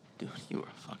 yes. dude, you are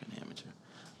a fucking amateur.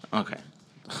 Okay.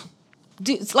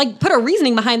 Dude, like put a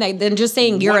reasoning behind that than just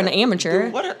saying you're What- an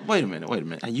amateur. Dude, wait a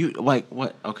minute. Are you like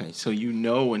what? Okay, so you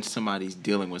know when somebody's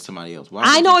dealing with somebody else. Why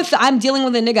I would know you- if I'm dealing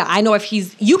with a nigga, I know if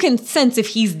you can sense if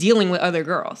he's dealing with other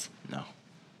girls. No.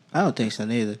 I don't think so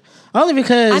neither. Only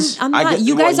because I'm I not. get-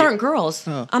 You well, guys you- aren't girls.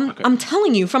 Oh, okay. I'm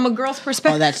telling you from a girl's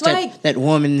perspective. oh, that's like, that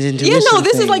woman's intuition. yeah, no,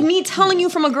 this is thing. like me telling you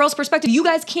from a girl's perspective. You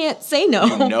guys can't say no.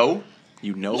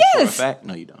 You know for a Yes. fact.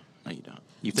 No, you don't.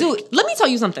 You think. Dude, let me tell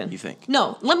you something. You think.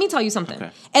 No, let me tell you something. Okay.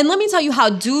 And let me tell you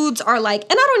how dudes are like,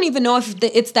 and I don't even know if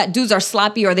it's that dudes are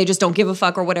sloppy or they just don't give a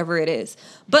fuck or whatever it is.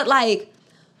 But like,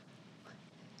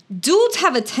 dudes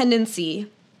have a tendency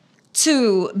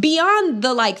to, beyond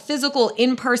the like physical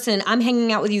in person, I'm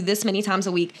hanging out with you this many times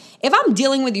a week. If I'm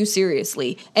dealing with you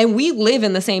seriously and we live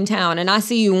in the same town and I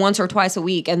see you once or twice a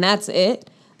week and that's it,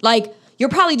 like, you're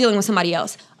probably dealing with somebody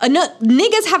else.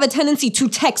 Niggas have a tendency to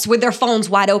text with their phones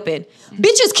wide open.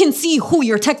 Bitches can see who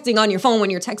you're texting on your phone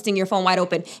when you're texting your phone wide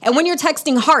open. And when you're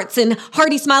texting hearts and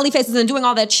hearty smiley faces and doing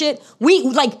all that shit, we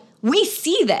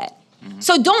see that.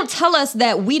 So don't tell us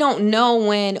that we don't know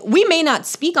when we may not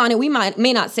speak on it. We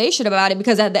may not say shit about it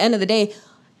because at the end of the day,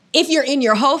 if you're in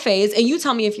your hoe phase and you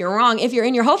tell me if you're wrong, if you're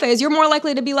in your hoe phase, you're more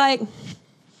likely to be like,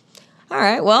 all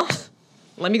right, well,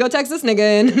 let me go text this nigga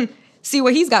and see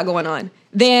what he's got going on,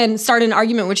 than start an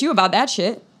argument with you about that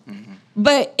shit.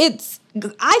 But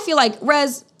I feel like,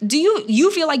 Rez, do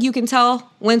you feel like you can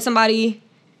tell when somebody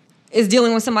is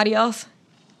dealing with somebody else?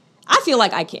 I feel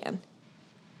like I can.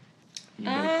 You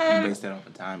base that off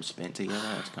of time spent together.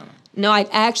 It's kind of. No, I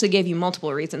actually gave you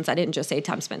multiple reasons. I didn't just say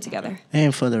time spent together.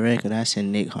 And for the record, I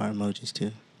send Nick heart emojis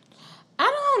too.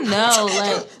 I don't know.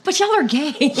 Like, But y'all are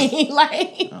gay.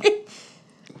 Like,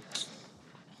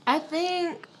 I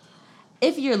think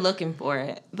if you're looking for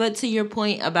it, but to your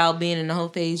point about being in the whole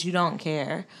phase, you don't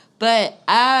care. But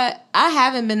I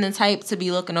haven't been the type to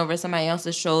be looking over somebody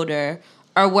else's shoulder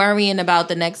or worrying about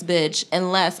the next bitch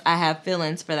unless I have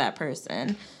feelings for that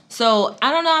person. So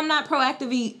I don't know. I'm not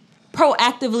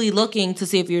proactively looking to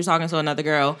see if you're talking to another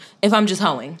girl if I'm just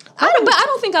hoeing. but I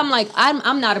don't think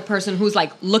I'm not a person who's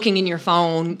like looking in your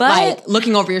phone, But- like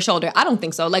looking over your shoulder. I don't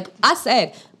think so. Like I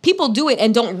said, people do it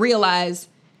and don't realize.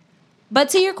 But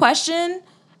to your question,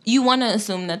 you want to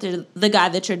assume that the guy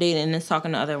that you're dating is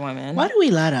talking to other women. Why do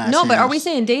we lie to ourselves? No, but are we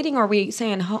saying dating or are we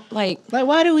saying like? like?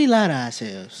 Why do we lie to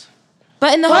ourselves?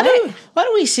 But in the Why whole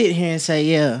do we sit here and say,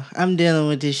 yeah, I'm dealing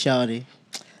with this shawty.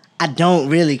 I don't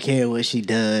really care what she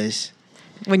does.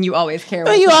 When you always care.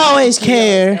 But what you somebody- always you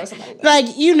care. what somebody does.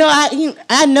 Like,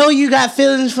 I know you got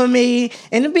feelings for me.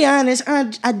 And to be honest,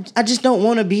 I just don't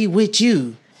want to be with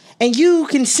you. And you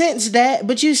can sense that,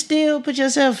 but you still put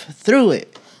yourself through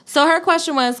it. So her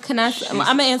question was, I'm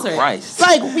gonna answer it. Christ.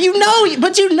 Like,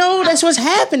 but that's what's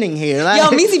happening here. Like, Yo,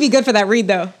 Meezy be good for that read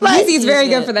though. Like- Meezy's very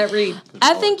He's good good. for that read.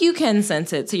 I think you can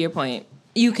sense it. To your point,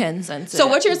 you can sense it. So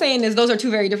what you're saying is those are two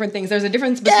very different things. There's a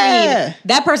difference between Yeah.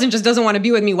 that person just doesn't want to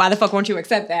be with me. Why the fuck won't you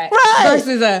accept that? Right.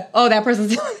 Versus that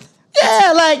person's.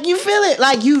 yeah, like, you feel it.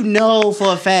 Like, you know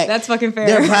for a fact. That's fucking fair.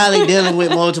 They're probably dealing with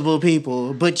multiple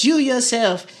people. But you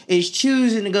yourself is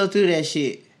choosing to go through that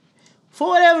shit. For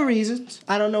whatever reasons.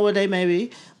 I don't know what they may be.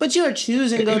 But you're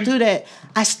choosing to go through that.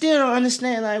 I still don't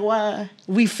understand, like, why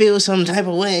we feel some type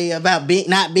of way about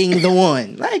not being the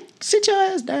one. Like, sit your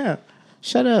ass down.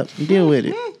 Shut up and deal with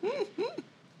it.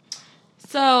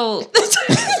 So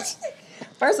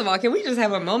First of all, can we just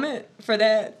have a moment for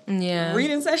that yeah,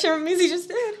 reading session Meezy just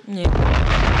did?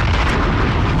 yeah.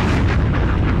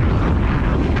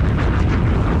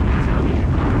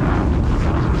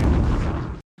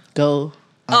 Go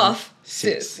Off,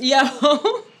 sis. sis.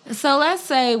 Yo. So let's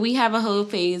say we have a hoe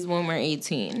phase when we're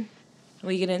 18.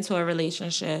 We get into a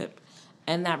relationship,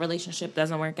 and that relationship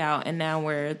doesn't work out, and now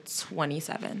we're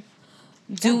 27.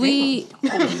 Do we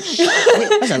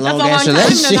That's a long ass to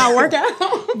relationship. not work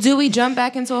out. do we jump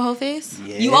back into a whole phase?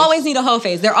 You always need a hoe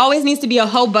phase. There always needs to be a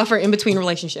hoe buffer in between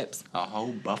relationships. A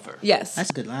whole buffer. Yes.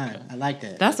 That's a good line. I like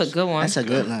that. That's a good one. That's a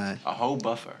good line. A whole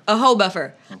buffer. A hoe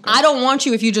buffer. I don't want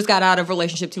you if you just got out of a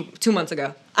relationship 2 months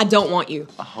ago. I don't want you.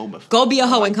 A whole buffer. Go be a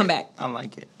hoe and come back. I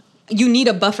like it. You need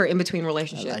a buffer in between I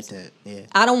relationships. like that. Yeah.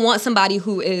 I don't want somebody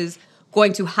who is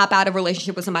going to hop out of a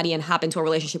relationship with somebody and hop into a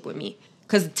relationship with me.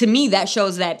 Because to me, that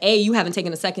shows that A, you haven't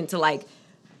taken a second to like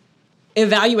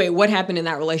evaluate what happened in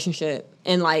that relationship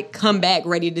and like come back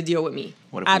ready to deal with me.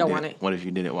 What if I you don't did want it. What if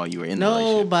you did it while you were in the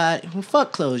relationship? Nobody. Well,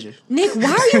 fuck closure. Nick,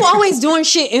 why are you always doing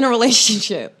shit in a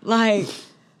relationship? Like,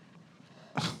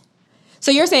 so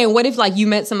you're saying, what if like you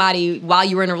met somebody while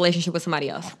you were in a relationship with somebody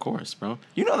else? Of course, bro.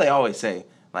 You know they always say,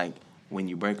 like, when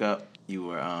you break up, you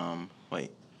were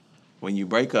when you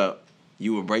break up,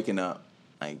 you were breaking up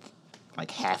like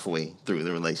halfway through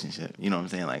the relationship. You know what I'm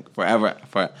saying? Like for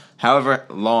however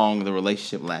long the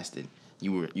relationship lasted,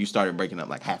 you started breaking up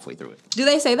like halfway through it. Do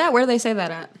they say that? Where do they say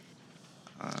that at?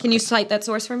 Can you cite that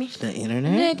source for me? The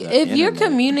internet. Nick, The if you're internet.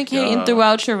 communicating Yeah.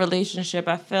 throughout your relationship,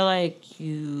 I feel like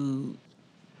you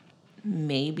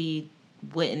maybe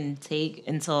wouldn't take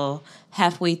until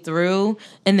halfway through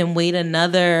and then wait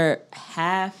another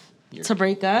half to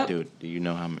break up. Dude, do you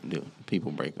know how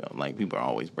people break up? Like, people are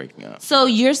always breaking up. So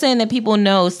you're saying that people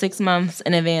know 6 months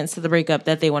in advance to the breakup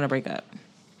that they want to break up?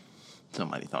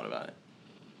 Somebody thought about it.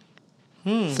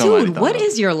 Dude, what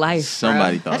is your life?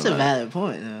 Somebody thought That's a about it. valid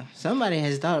point. Though. Somebody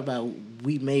has thought about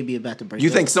we may be about to break. You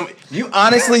up. think you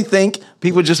honestly think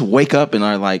people just wake up and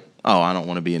are like, oh, I don't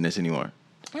want to be in this anymore?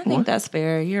 I think that's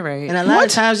fair. You're right. And a lot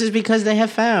of times it's because they have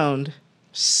found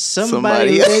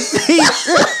somebody. Nah.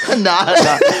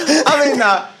 I mean,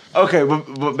 nah. Okay,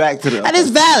 but back to the. That is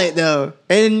valid though,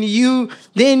 and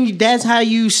then that's how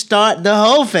you start the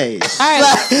whole phase. All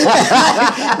right.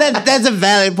 That's a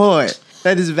valid point.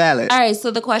 That is valid. All right,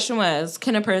 so the question was,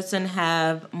 can a person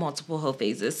have multiple hoe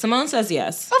phases? Simone says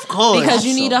yes. Of course. Because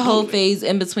you need a hoe Absolutely. phase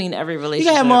in between every You relationship.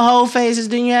 can have more whole phases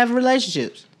than you have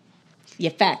relationships.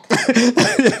 Yeah, fact.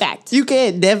 Fact. You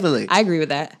can definitely. I agree with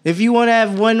that. If you want to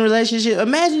have one relationship,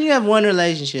 imagine you have one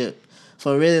relationship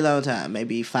for a really long time,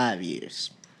 maybe 5 years.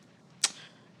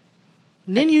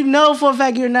 Then you know for a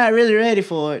fact you're not really ready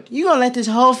for it. You're going to let this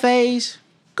whole phase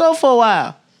go for a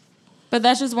while. But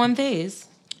that's just one phase.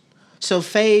 So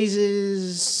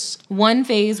phases. One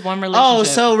phase, one relationship. Oh,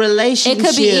 so relationships. It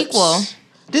could be equal.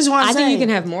 This is what I'm I saying. think you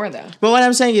can have more though. But what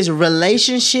I'm saying is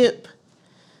relationships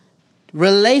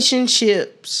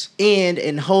end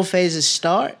and whole phases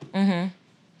start.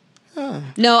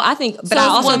 No, I think, but So I it's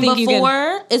also one think you before,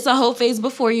 can. it's a hoe phase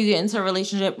before you get into a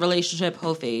relationship,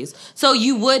 hoe phase. So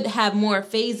you would have more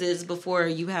phases before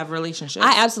you have relationships.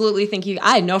 I absolutely think you.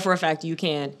 I know for a fact you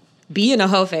can be in a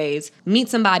hoe phase, meet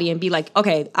somebody, and be like,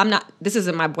 okay, I'm not. This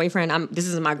isn't my boyfriend. This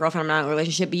isn't my girlfriend. I'm not in a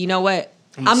relationship. But you know what?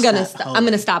 I'm gonna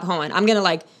stop hoeing. I'm gonna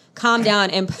like calm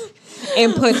down and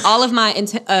put all of my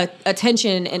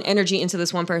attention and energy into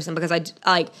this one person, because I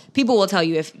like, people will tell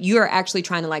you if you're actually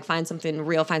trying to like find something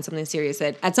real, find something serious,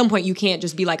 that at some point you can't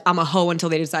just be like, I'm a hoe until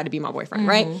they decide to be my boyfriend,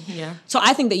 right? Yeah. So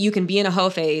I think that you can be in a hoe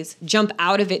phase, jump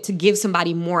out of it to give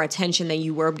somebody more attention than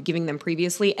you were giving them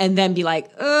previously, and then be like,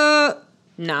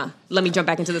 nah, let me jump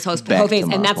back into this hoe Back phase, to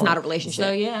my and that's point. not a relationship.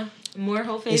 So yeah, more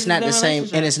hoe phases. It's not than the same,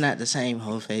 relationship. and it's not the same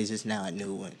whole phase. It's now a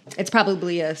new one. It's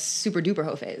probably a super duper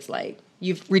hoe phase. Like,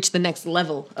 you've reached the next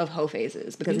level of hoe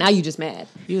phases because now you just mad.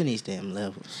 You in these damn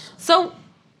levels. So,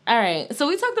 all right. So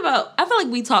we talked about, I feel like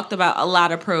we talked about a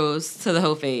lot of pros to the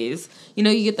hoe phase. You know,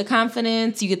 you get the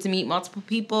confidence, you get to meet multiple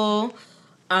people.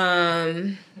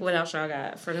 What else y'all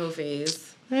got for the hoe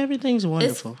phase? Everything's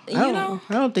wonderful. you know-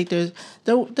 I don't think there's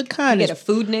the kind You get of. a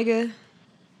food nigga.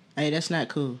 Hey, that's not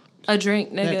cool. A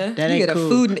drink, nigga. That You ain't get cool. a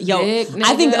food. Yo, Dick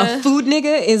I think a nigga. food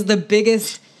nigga is the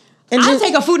biggest. And I'll this-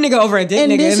 take a food nigga over a dick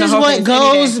And nigga. this in the is hoe what phase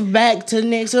goes any day. back to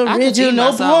Nick's can feed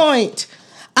original myself. point.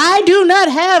 I do not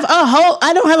have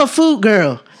I don't have a food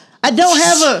girl. I don't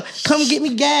have a come get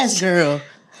me gas girl.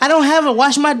 I don't have a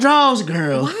wash my drawers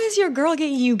girl. Why is your girl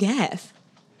getting you gas?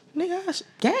 Nigga,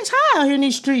 gas high out here in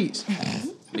these streets.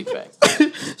 Big facts.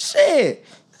 Shit.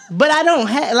 But I don't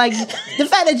have, like, the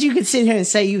fact that you could sit here and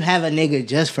say you have a nigga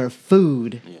just for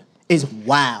food is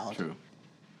wild. True.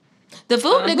 The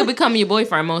food nigga become your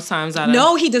boyfriend most times out of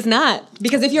No, he does not.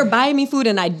 Because if you're buying me food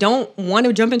and I don't want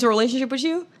to jump into a relationship with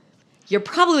you, you're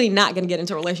probably not going to get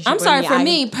into a relationship I'm with sorry, me. for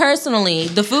me personally,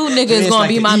 the food nigga is Reds gonna like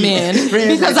be to my eat. man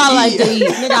Reds because like I to like eat. to eat.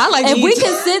 Nigga, I like to If eat we too.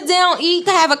 can sit down, eat,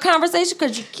 to have a conversation,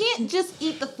 because you can't just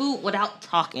eat the food without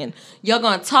talking. Y'all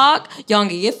gonna talk, y'all gonna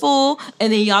get full,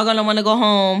 and then y'all gonna want to go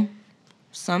home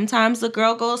Sometimes the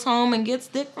girl goes home and gets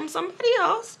dick from somebody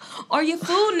else, or your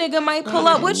food nigga might pull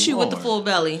up with you with the full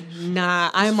belly. Nah,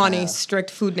 I'm on a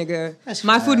strict food nigga. That's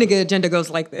My foul. food nigga agenda goes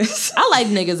like this. I like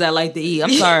niggas that like to eat.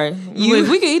 I'm sorry. If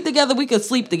we could eat together, we could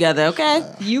sleep together, okay?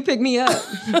 You pick me up.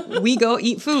 We go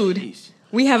eat food. Jeez.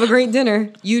 We have a great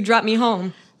dinner. You drop me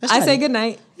home. That's I like- say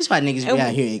goodnight. That's why niggas be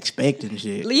out here expecting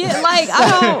shit. Yeah, like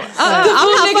I don't. I'm Food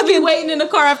not nigga be fucking. waiting in the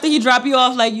car after he drop you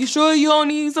off. Like, you sure you don't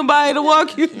need somebody to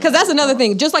walk you? Because that's another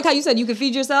thing. Just like how you said you can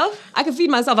feed yourself, I can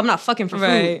feed myself. I'm not fucking for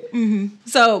food.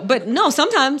 So, but no,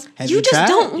 sometimes Have you you just tried?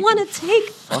 don't want to take.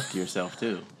 Fuck yourself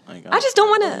too. Like, I just don't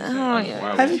want to. Like, yeah. why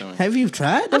are we Have you, doing- have you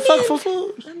tried the fuck for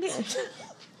food?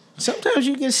 Sometimes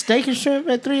you get steak and shrimp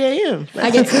at 3 a.m.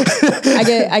 I get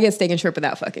steak and shrimp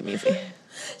without fucking me.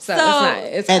 So it's not.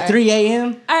 It's At 3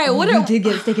 a.m. All right, what are did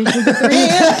get steak and shrimp at 3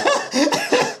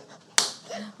 a.m.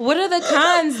 what are the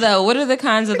cons though? What are the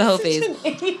cons of the whole phase?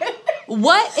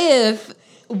 What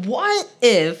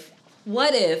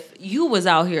if you was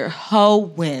out here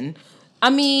hoeing? I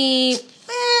mean,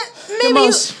 maybe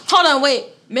most- hold on, wait.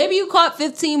 Maybe you caught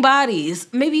 15 bodies.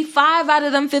 Maybe 5 out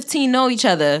of them 15 know each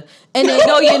other, and they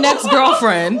know your next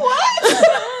girlfriend.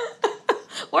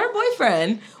 Or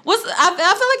boyfriend. I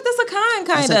feel like that's a con,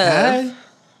 kind That's of. a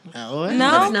kind?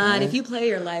 No? It's not. If you play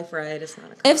your life right, it's not.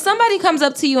 If somebody comes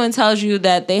up to you and tells you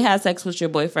that they had sex with your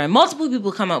boyfriend, multiple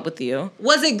people come up with you.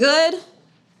 Was it good?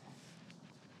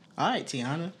 All right,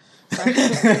 Tiana.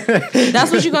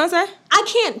 That's what you gonna say? I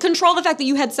can't control the fact that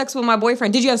you had sex with my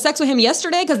boyfriend. Did you have sex with him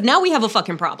yesterday? Because now we have a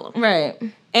fucking problem. Right.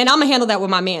 And I'm gonna handle that with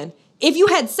my man. If you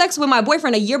had sex with my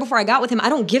boyfriend a year before I got with him, I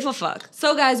don't give a fuck.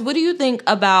 So, guys, what do you think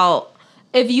about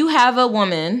if you have a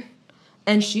woman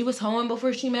and she was hoeing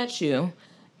before she met you,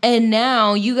 and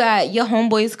now you got your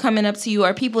homeboys coming up to you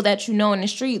or people that you know in the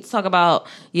streets talk about,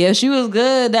 yeah, she was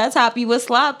good, that toppy was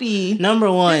sloppy.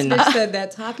 Number one, said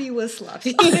that toppy was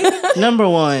sloppy. number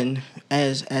one,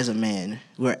 as a man,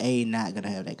 we're not gonna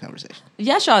have that conversation.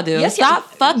 Yes, y'all do. Yes, Stop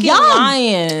fucking y'all-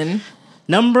 lying.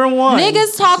 Number one,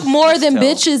 Niggas talk more than tell.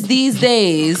 bitches these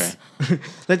days. Okay.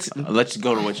 let's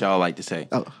Go to what y'all like to say.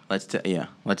 Oh. Let's tell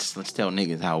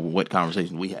niggas what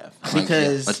conversation we have. Like,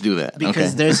 because let's do that.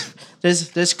 because okay.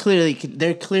 there's clearly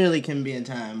can be a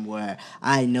time where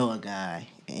I know a guy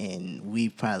and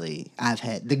I've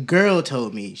had the girl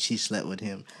told me she slept with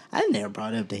him. I never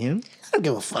brought it up to him. I don't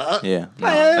give a fuck. Yeah, no,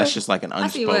 Yeah. that's just like an I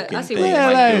see what- unspoken I see thing. what- Yeah,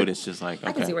 like, like- dude, it's just like okay.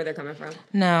 I can see where they're coming from.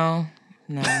 No.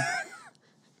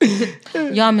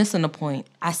 Y'all missing the point.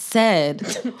 I said,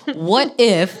 what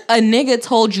if a nigga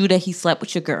told you that he slept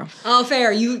with your girl? Oh,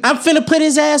 fair. You I'm finna put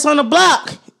his ass on the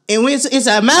block, and it's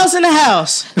a mouse in the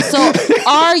house. So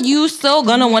are you still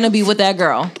gonna want to be with that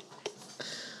girl?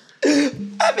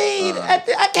 I mean,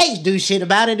 I can't do shit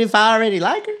about it if I already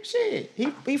like her. Shit,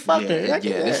 he fucked her. Yeah, Like,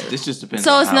 this just depends.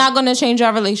 So on it's how- not gonna change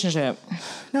our relationship.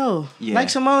 no. Yeah.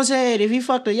 Like Simone said, if he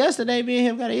fucked her yesterday, me and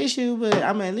him got an issue, but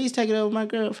I'm gonna at least take it over with my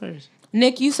girl first.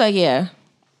 Nick, you say yeah.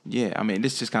 Yeah, I mean,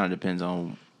 this just kind of depends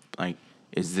on like,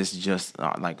 is this just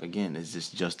is this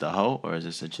just a hoe or is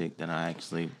this a chick that I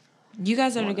actually? You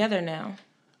guys are together now.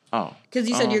 Oh, because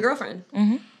you said your girlfriend.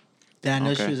 Did I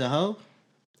know Okay. she was a hoe?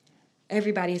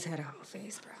 Everybody's had a whole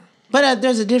face, bro. But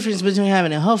there's a difference between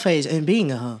having a hoe phase and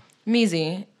being a hoe.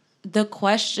 Meezy, the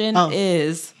question Oh.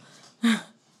 is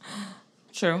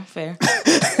true, fair.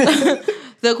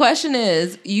 The question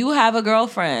is, you have a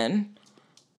girlfriend.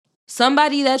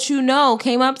 Somebody that you know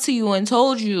came up to you and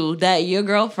told you that your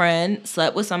girlfriend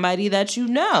slept with somebody that you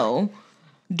know.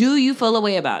 Do you feel a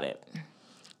way about it?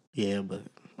 Yeah, but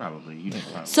probably. You should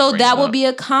probably So bring that it would up. be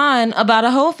a con about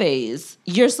a whole phase.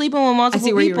 You're sleeping with multiple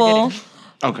see where you were people. getting.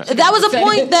 Okay. That was a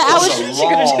point that I was.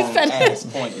 Long-ass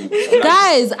point.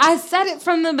 Guys, I said it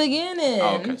from the beginning.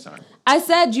 Oh, okay, sorry. I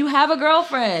said you have a is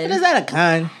girlfriend. that a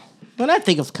con? When I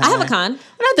think of con, I have a con. When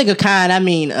I think of con, I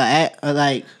mean an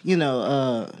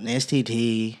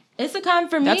STD. It's a con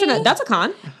for me. That's a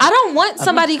con. I don't want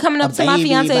somebody coming up a to my baby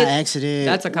fiance by accident.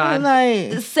 That's a con.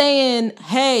 Like, saying,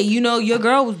 "Hey, your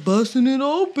girl was busting it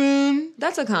open."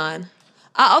 That's a con.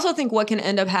 I also think what can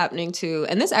end up happening too,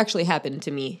 and this actually happened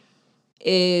to me,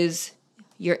 is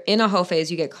you're in a hoe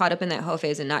phase, you get caught up in that hoe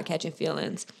phase and not catching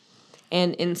feelings.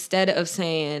 And instead of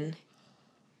saying,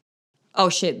 oh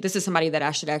shit, this is somebody that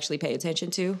I should actually pay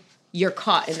attention to, you're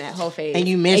caught in that hoe phase. And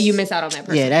you miss out on that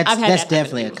person. yeah, that's I've had that's that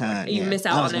happen to definitely a me con. before. You yeah. miss I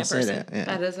out was on that gonna say person. that, yeah.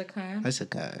 That is a con. That's a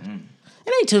con.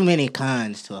 It ain't too many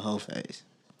cons to a whole phase.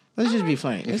 Let's just be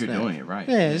funny. If you're doing it right.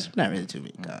 Yeah, it's not really too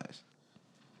many cons.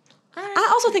 I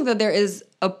also think that there is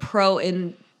a pro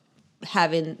in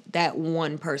having that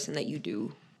one person that you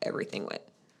do everything with.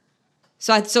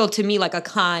 So to me, like a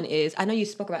con is, I know you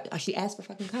spoke about, she asked for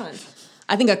fucking cons.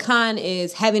 I think a con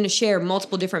is having to share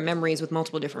multiple different memories with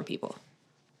multiple different people.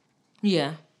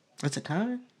 Yeah. That's a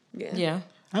con? Yeah.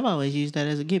 I've always used that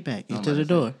as a get back into the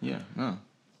door. Yeah, no.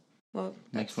 Well,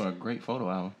 Makes for a great photo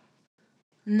album.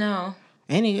 No.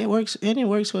 And it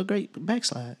works for a great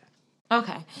backslide.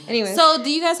 Okay. Anyway. So, do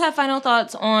you guys have final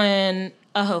thoughts on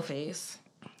a hoe phase?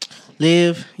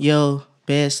 Live your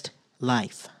best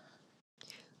life.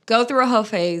 Go through a hoe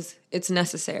phase. It's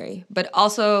necessary. But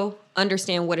also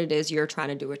understand what it is you're trying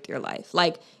to do with your life.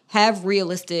 Like, have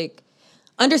realistic...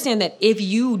 Understand that if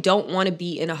you don't want to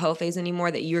be in a hoe phase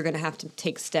anymore, that you're going to have to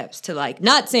take steps to, like...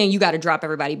 Not saying you got to drop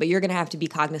everybody, but you're going to have to be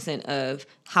cognizant of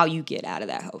how you get out of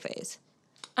that hoe phase.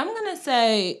 I'm going to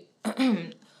say...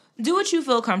 do what you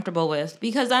feel comfortable with,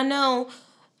 because I know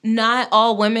not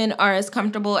all women are as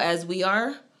comfortable as we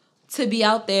are to be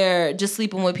out there just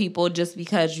sleeping with people just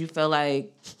because you feel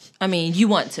like, you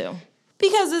want to.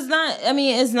 Because it's not,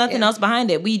 it's nothing else behind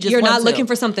it. You're not looking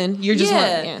for something. You're just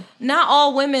Not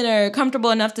all women are comfortable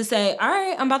enough to say, all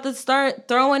right, I'm about to start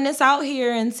throwing this out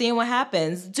here and seeing what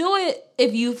happens. Do it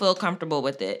if you feel comfortable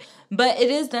with it. But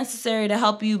it is necessary to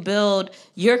help you build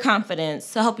your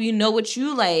confidence, to help you know what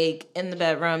you like in the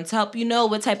bedroom, to help you know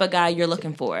what type of guy you're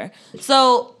looking for.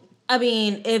 So,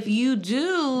 if you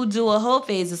do a whole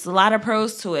phase, it's a lot of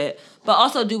pros to it, but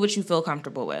also do what you feel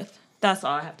comfortable with. That's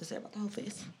all I have to say about the whole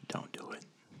phase. Don't do it.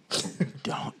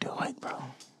 Don't do it, bro.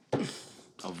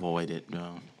 Avoid it,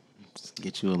 bro. Just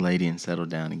get you a lady and settle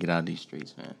down and get out of these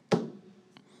streets, man.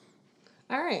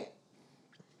 All right.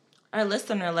 Our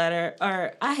listener letter,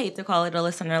 or I hate to call it a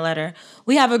listener letter,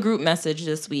 we have a group message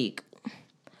this week.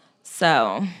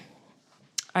 So,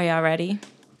 are y'all ready?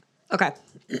 Okay.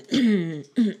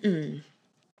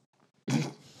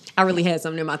 I really had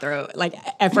something in my throat. Like,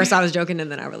 at first I was joking, and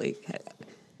then I really had...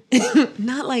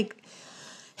 Not like...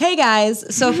 Hey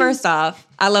guys, so first off,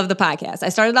 I love the podcast. I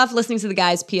started off listening to the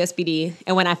guys' PSBD,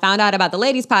 and when I found out about the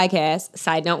ladies' podcast,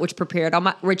 side note, which premiered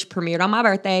on my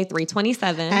birthday,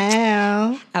 3/27.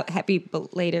 Ow. Happy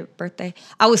belated birthday.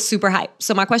 I was super hyped.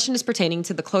 So my question is pertaining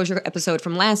to the closure episode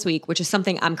from last week, which is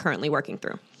something I'm currently working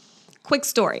through. Quick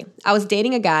story. I was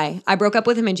dating a guy. I broke up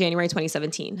with him in January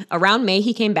 2017. Around May,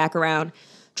 he came back around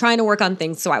trying to work on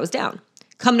things, so I was down.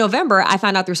 Come November, I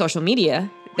found out through social media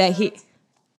that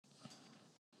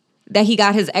he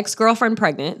got his ex-girlfriend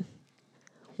pregnant.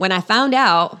 When I found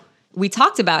out, we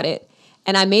talked about it,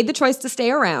 and I made the choice to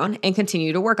stay around and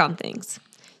continue to work on things.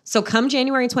 So come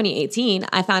January 2018,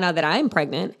 I found out that I'm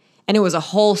pregnant, and it was a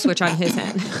whole switch on his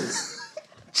end.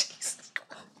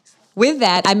 With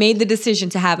that, I made the decision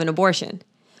to have an abortion.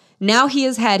 Now he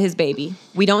has had his baby.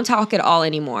 We don't talk at all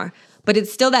anymore, but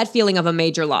it's still that feeling of a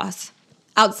major loss.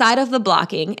 Outside of the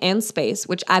blocking and space,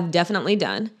 which I've definitely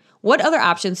done, what other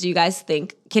options do you guys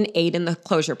think can aid in the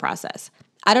closure process?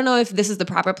 I don't know if this is the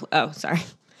proper... sorry.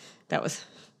 That was...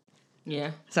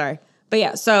 Yeah. Sorry. But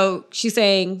yeah, so she's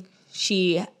saying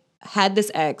she had this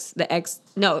ex.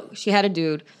 She had a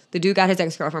dude. The dude got his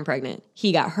ex-girlfriend pregnant.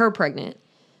 He got her pregnant.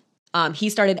 He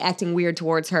started acting weird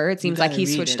towards her. It seems like he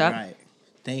switched up. Right.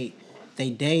 They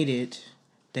dated.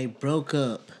 They broke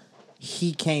up.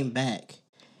 He came back.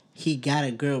 He got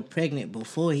a girl pregnant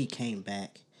before he came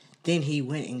back. Then he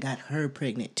went and got her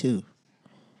pregnant too.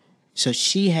 So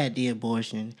she had the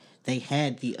abortion. They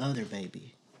had the other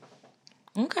baby.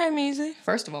 Okay, Meezy.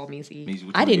 First of all, Meezy, Meezy,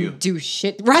 which I one are you? didn't do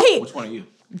shit. Right. Which one are you?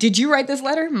 Did you write this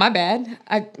letter? My bad.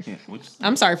 Yeah,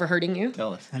 I'm sorry for hurting you.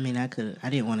 Tell us. I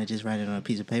didn't want to just write it on a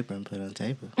piece of paper and put it on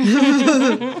tape.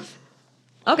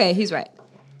 Okay, he's right.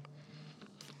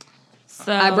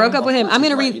 So I broke up with him. I'm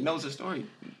going to read. He knows the story.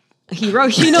 He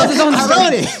knows his own story. I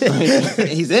wrote it.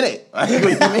 He's in it. What do you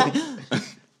mean?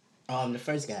 Oh, I'm the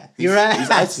first guy. You're right.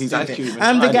 He's Ice Cube.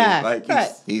 I'm the guy. Like,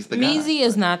 he's the guy. Meezy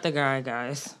is not the guy,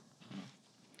 guys.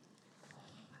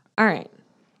 All right.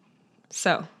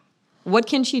 So, what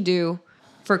can she do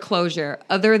for closure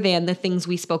other than the things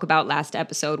we spoke about last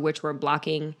episode, which were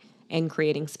blocking and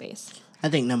creating space? I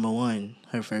think number one,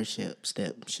 her first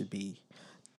step should be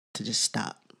to just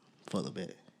stop for a little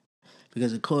bit.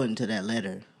 Because according to that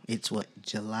letter, it's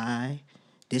July?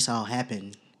 This all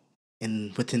happened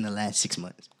within the last 6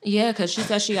 months. Yeah, because she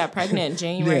said she got pregnant in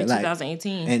January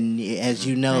 2018. And as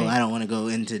you know, I don't want to go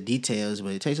into details,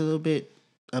 but it takes a little bit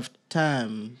of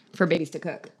time For babies to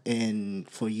cook. and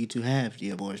for you to have the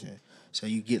abortion. So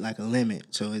you get like a limit.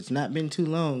 So it's not been too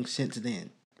long since then.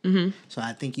 Mm-hmm. So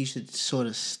I think you should sort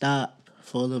of stop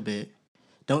for a little bit.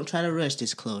 Don't try to rush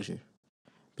this closure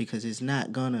because it's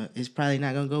probably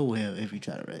not gonna go well if you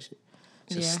try to rush it.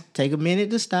 So take a minute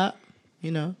to stop,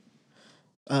 deflect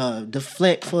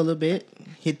for a little bit,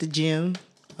 hit the gym,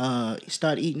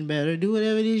 start eating better, do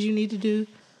whatever it is you need to do,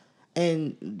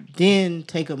 and then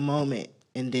take a moment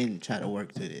and then try to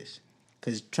work through this.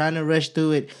 Because trying to rush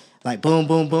through it, like boom,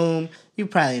 boom, boom, you're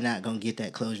probably not going to get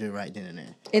that closure right then and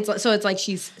there. It's like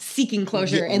she's seeking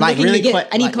closure and like looking really to get,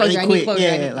 I need closure, really I need closure.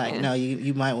 Yeah, no,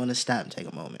 you might want to stop and take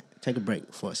a moment. Take a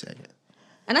break for a second.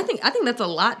 And I think that's a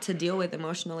lot to deal with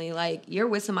emotionally. Like, you're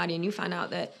with somebody and you find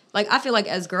out that, like, I feel like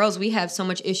as girls, we have so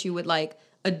much issue with, like,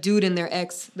 a dude and their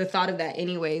ex, the thought of that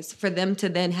anyways, for them to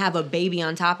then have a baby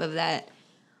on top of that,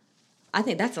 I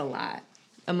think that's a lot.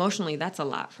 Emotionally, that's a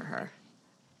lot for her.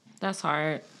 That's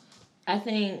hard. I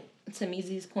think, to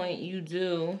Mizi's point, you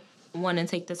do want to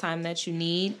take the time that you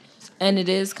need. And it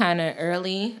is kind of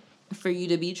early for you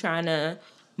to be trying to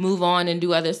move on and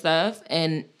do other stuff.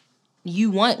 And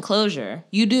you want closure.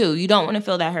 You do. You don't want to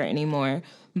feel that hurt anymore.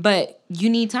 But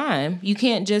you need time. You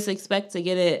can't just expect to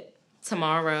get it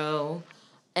tomorrow.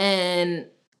 And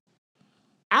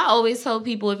I always tell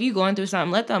people, if you're going through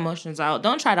something, let the emotions out.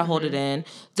 Don't try to hold it in.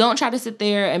 Don't try to sit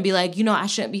there and be like, I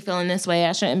shouldn't be feeling this way.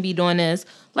 I shouldn't be doing this.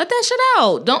 Let that shit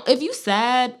out. If you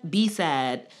sad, be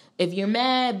sad. If you're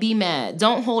mad, be mad.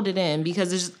 Don't hold it in,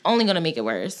 because it's just only going to make it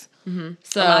worse. Mm-hmm.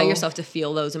 So allow yourself to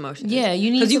feel those emotions. Yeah, you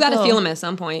need to, because you got to feel them at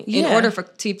some point. Yeah. In order for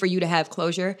you to have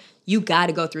closure, you got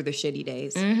to go through the shitty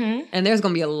days. Mm-hmm. And there's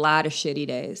going to be a lot of shitty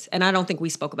days. And I don't think we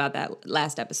spoke about that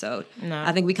last episode. No.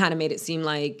 I think we kind of made it seem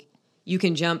like you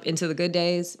can jump into the good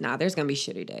days. Nah, there's going to be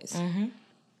shitty days.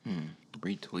 Mm-hmm.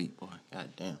 Retweet, boy. God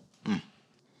damn.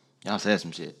 Y'all said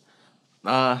some shit.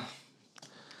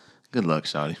 Good luck,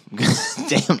 shawty.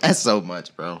 Damn, that's so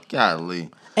much, bro. Golly.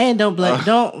 And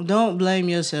don't blame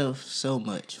yourself so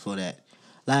much for that.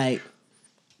 Like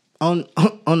on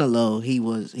the low, he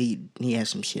has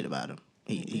some shit about him.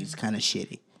 He's kind of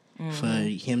shitty. For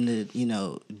him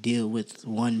to deal with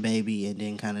one baby and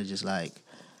then kind of just like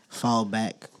fall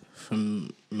back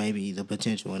from maybe the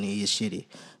potential when he is shitty.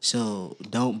 So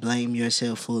don't blame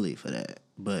yourself fully for that.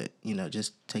 But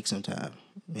just take some time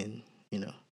and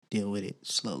deal with it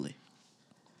slowly.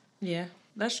 Yeah,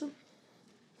 that's true.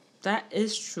 That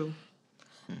is true.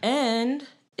 And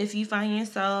if you find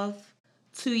yourself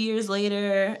 2 years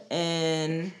later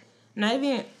and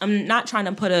I'm not trying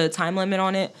to put a time limit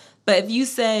on it, but if you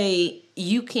say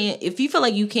if you feel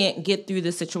like you can't get through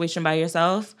the situation by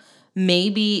yourself,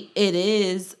 maybe it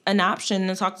is an option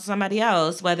to talk to somebody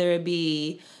else, whether it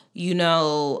be,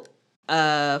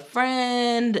 a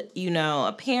friend,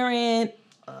 a parent,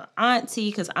 auntie,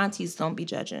 because aunties don't be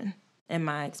judging, in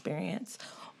my experience.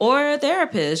 Or a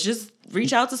therapist. Just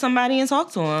reach out to somebody and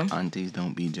talk to them. Aunties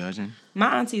don't be judging.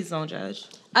 My aunties don't judge.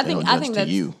 I think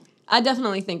that's you. I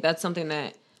definitely think that's something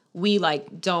that we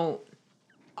don't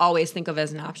always think of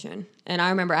as an option. And I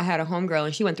remember I had a homegirl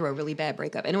and she went through a really bad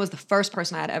breakup. And it was the first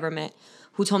person I had ever met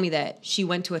who told me that she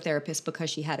went to a therapist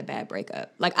because she had a bad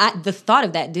breakup. Like, the thought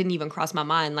of that didn't even cross my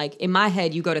mind. Like, in my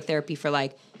head, you go to therapy for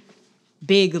like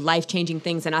big life-changing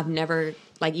things, and I've never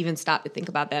like even stopped to think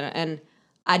about that. And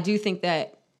I do think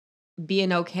that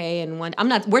being okay and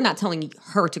we're not telling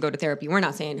her to go to therapy. We're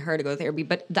not saying her to go to therapy,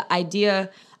 but the idea,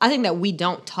 I think that we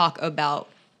don't talk about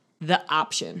the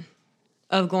option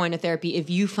of going to therapy if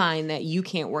you find that you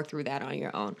can't work through that on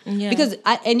your own. Yeah. Because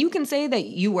you can say that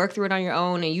you work through it on your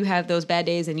own and you have those bad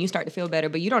days and you start to feel better,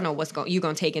 but you don't know what you're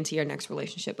going to take into your next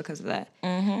relationship because of that.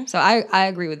 Mm-hmm. So I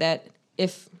agree with that.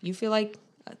 If you feel like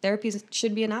therapy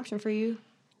should be an option for you,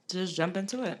 just jump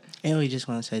into it. And we just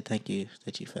want to say thank you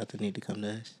that you felt the need to come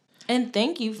to us. And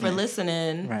thank you for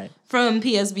listening right. from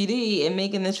PSBD and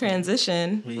making the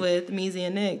transition with Mizi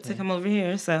and Nick to come over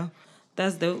here. So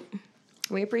that's dope.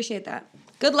 We appreciate that.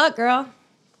 Good luck, girl.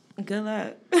 Good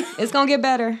luck. It's going to get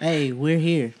better. Hey, we're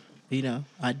here.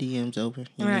 Our DM's open.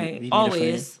 Right.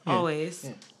 Always.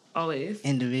 Always.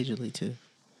 Individually, too.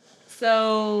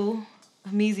 So,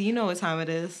 Mizi, you know what time it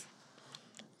is.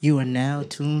 You are now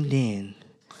tuned in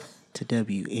to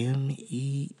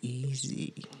WMEEZ.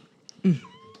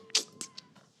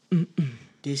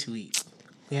 This week,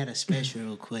 we had a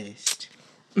special request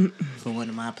from one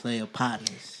of my player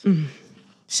partners.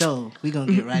 So, we're going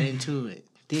to get right into it.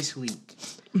 This week,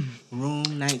 Room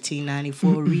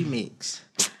 1994 Remix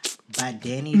by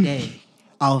Danny Day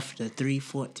off the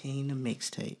 314 the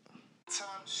mixtape.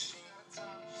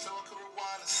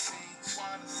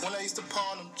 When I used to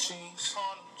pawn them jeans,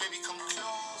 baby come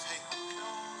close, hey.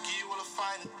 Give you all the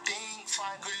finer things,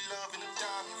 good love in the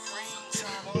diamond rings.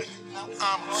 Now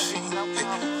I'm a fiend, hey.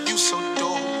 You so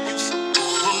dope.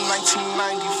 Room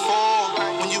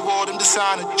 1994, when you wore them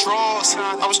designer drawers,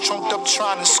 I was trunked up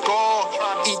trying to score.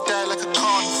 Eat that like a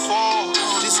carnivore.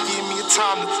 Just give me a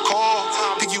time to call.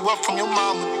 Pick you up from your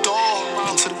mama door.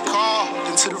 Into the car,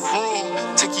 into the room,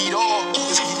 take it all.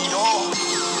 Let's get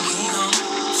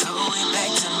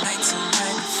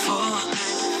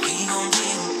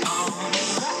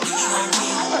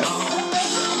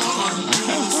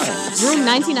in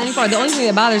 1994. The only thing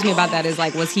that bothers me about that is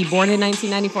like, was he born in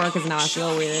 1994? Because now I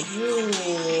feel weird.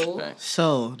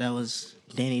 So that was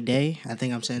Danny Day. I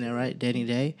think I'm saying that right. Danny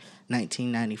Day,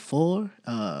 1994.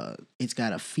 It's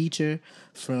got a feature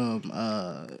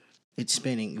from it's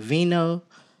spinning. Vino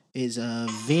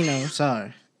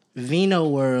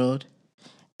World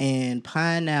and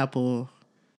Pineapple.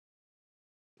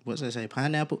 What's I say?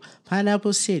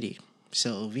 Pineapple City.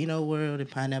 So Vino World and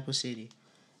Pineapple City.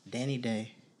 Danny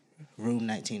Day, Room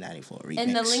 1994 remix.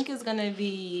 And the link is gonna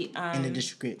be in the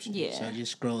description. yeah. So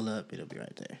just scroll up, it'll be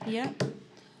right there. Yeah.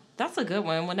 That's a good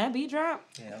one. When that beat drop,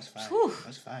 Yeah, that was fire. Whew.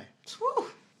 That's fire. whew.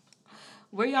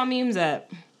 Where y'all memes at?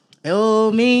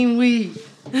 Oh, mean we.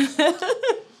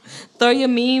 Throw your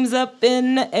memes up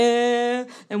in the air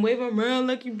and wave them around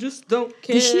like you just don't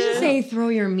care. Did she just say throw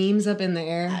your memes up in the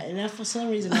air? And for some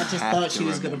reason, I just have thought to she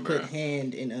was gonna remember. put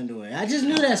hand in underwear. I just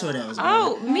knew that's what that was.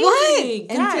 Oh, me? What?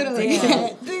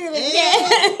 God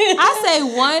damn. I say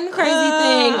one crazy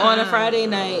thing on a Friday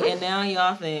night, and now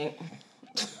y'all think.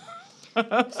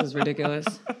 This is ridiculous.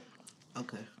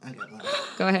 Okay, I got one.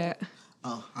 Go ahead.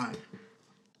 Oh, all right.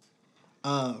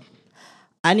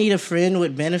 I need a friend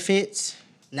with benefits,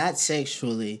 not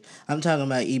sexually. I'm talking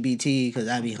about EBT because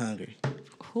I be hungry.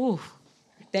 Whew.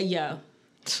 That yo.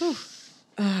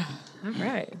 All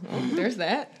right. Well, there's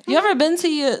that. You ever been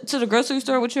to the grocery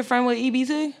store with your friend with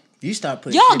EBT? You start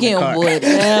putting Y'all shit in the getting cart.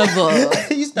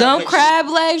 whatever. You start Them putting crab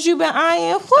legs you been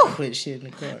eyeing. Whew. Put shit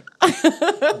in the cart.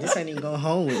 This ain't even going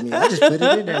home with me. I just put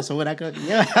it in there. So when I go,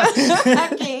 yeah. I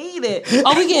can't eat it.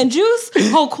 Oh, we getting juice?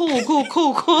 Oh, cool.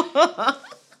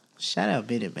 Shout out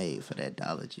Minute Maid for that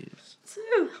dollar juice.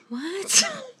 What?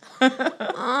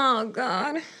 Oh,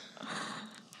 God.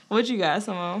 What you got,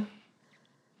 Simone?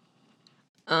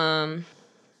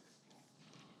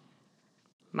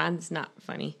 Mine's not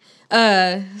funny.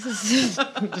 I'm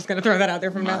just gonna throw that out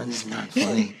there from now. Mine's not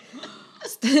funny.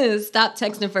 Stop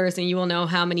texting first, and you will know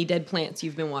how many dead plants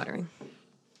you've been watering.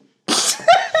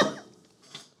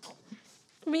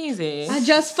 Measy. I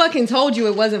just fucking told you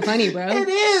it wasn't funny, bro. It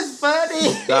is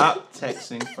funny. Stop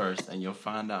texting first, and you'll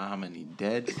find out how many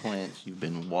dead plants you've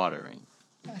been watering.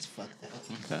 That's fucked up.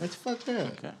 Okay. That's fucked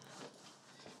up. Okay.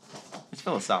 It's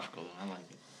philosophical. I like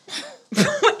it.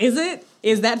 Is it?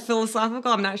 Is that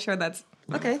philosophical? I'm not sure that's...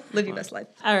 Okay, live your best life.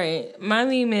 All right. My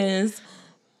meme is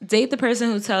date the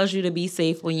person who tells you to be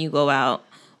safe when you go out,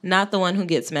 not the one who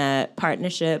gets mad.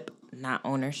 Partnership, not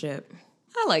ownership.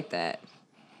 I like that.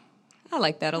 I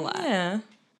like that a lot. Yeah.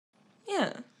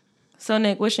 Yeah. So,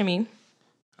 Nick, what's your meme?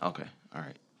 Okay. All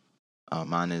right.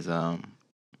 Mine is I'm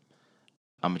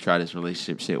gonna try this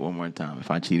relationship shit one more time.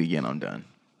 If I cheat again, I'm done.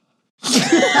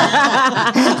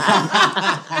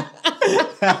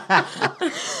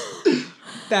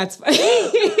 That's funny.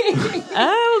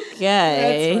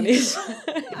 Okay. That's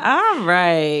funny. All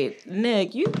right.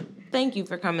 Nick, thank you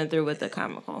for coming through with the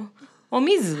comical. Well,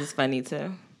 Mises was funny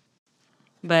too.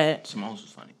 But Simone's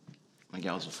was funny. Like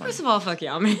y'all's was funny. First of all, fuck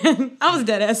y'all, man. I was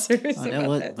dead ass serious Oh,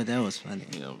 about that. but that was funny.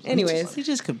 Yeah, it was- Anyways. You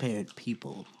just compared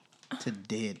people to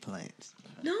dead plants.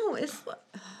 No, it's...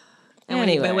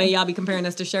 Anyway. The way y'all be comparing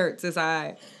us to shirts is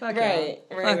I. Fuck y'all.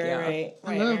 Fuck y'all.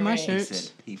 I love my He shirts.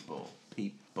 said people.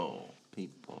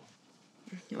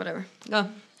 Whatever. Go.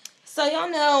 So y'all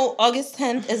know August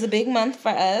 10th is a big month for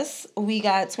us. We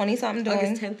got 20-something doing.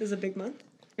 August 10th is a big month.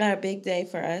 Got a big day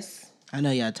for us. I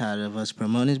know y'all tired of us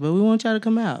promoting this, but we want y'all to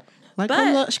come out. Like,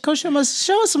 But- come show us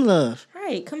some love. All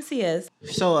right, come see us.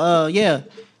 So, yeah,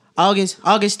 August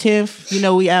 10th, you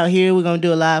know, we out here. We're going to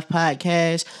do a live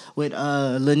podcast with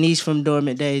Lanice from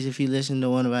Dormant Days. If you listen to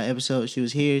one of our episodes, she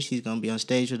was here. She's going to be on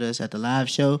stage with us at the live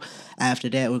show. After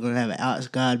that, we're going to have an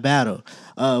Ask God battle.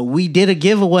 We did a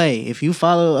giveaway. If you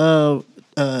follow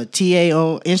TA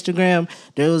on Instagram,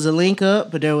 there was a link up,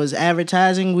 but there was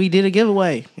advertising. We did a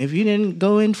giveaway. If you didn't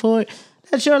go in for it,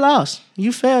 that's your loss.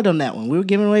 You failed on that one. We were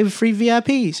giving away free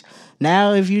VIPs.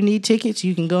 Now, if you need tickets,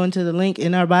 you can go into the link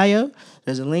in our bio.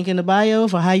 There's a link in the bio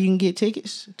for how you can get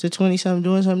tickets to 20-something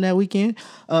doing something that weekend.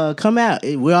 Come out.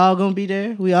 We're all going to be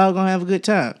there. We all going to have a good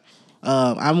time.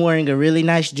 I'm wearing a really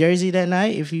nice jersey that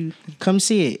night. If you come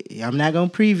see it. I'm not going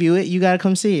to preview it. You got to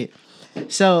come see it.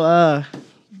 So,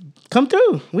 come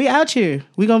through. We out here.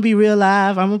 We going to be real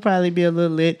live. I'm going to probably be a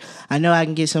little lit. I know I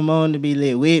can get someone to be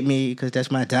lit with me because that's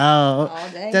my dog. All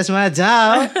day. That's my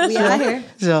dog. We out here.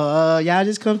 So, y'all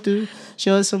just come through.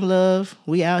 Show us some love.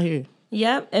 We out here.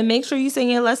 Yep, and make sure you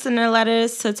send your listener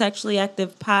letters to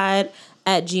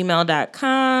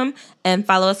textuallyactivepod@gmail.com and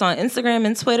follow us on Instagram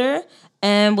and Twitter.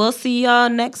 And we'll see y'all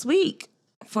next week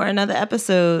for another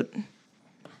episode.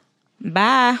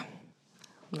 Bye.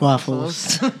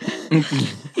 Waffles.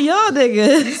 Y'all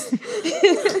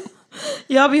niggas.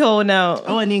 Y'all be holding out.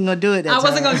 I wasn't even gonna do it that I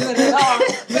wasn't time. gonna do it at all.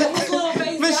 But his little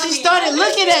face. But got she me. started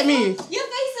looking at me. Your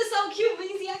face is so cute,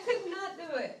 Beezy. I could not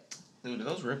do it. Dude, did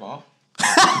those rip off?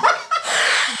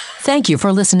 Thank you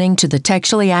for listening to the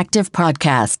Textually Active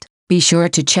podcast. Be sure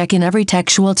to check in every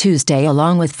Textual Tuesday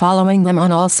along with following them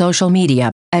on all social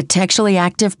media at Textually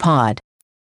Active Pod.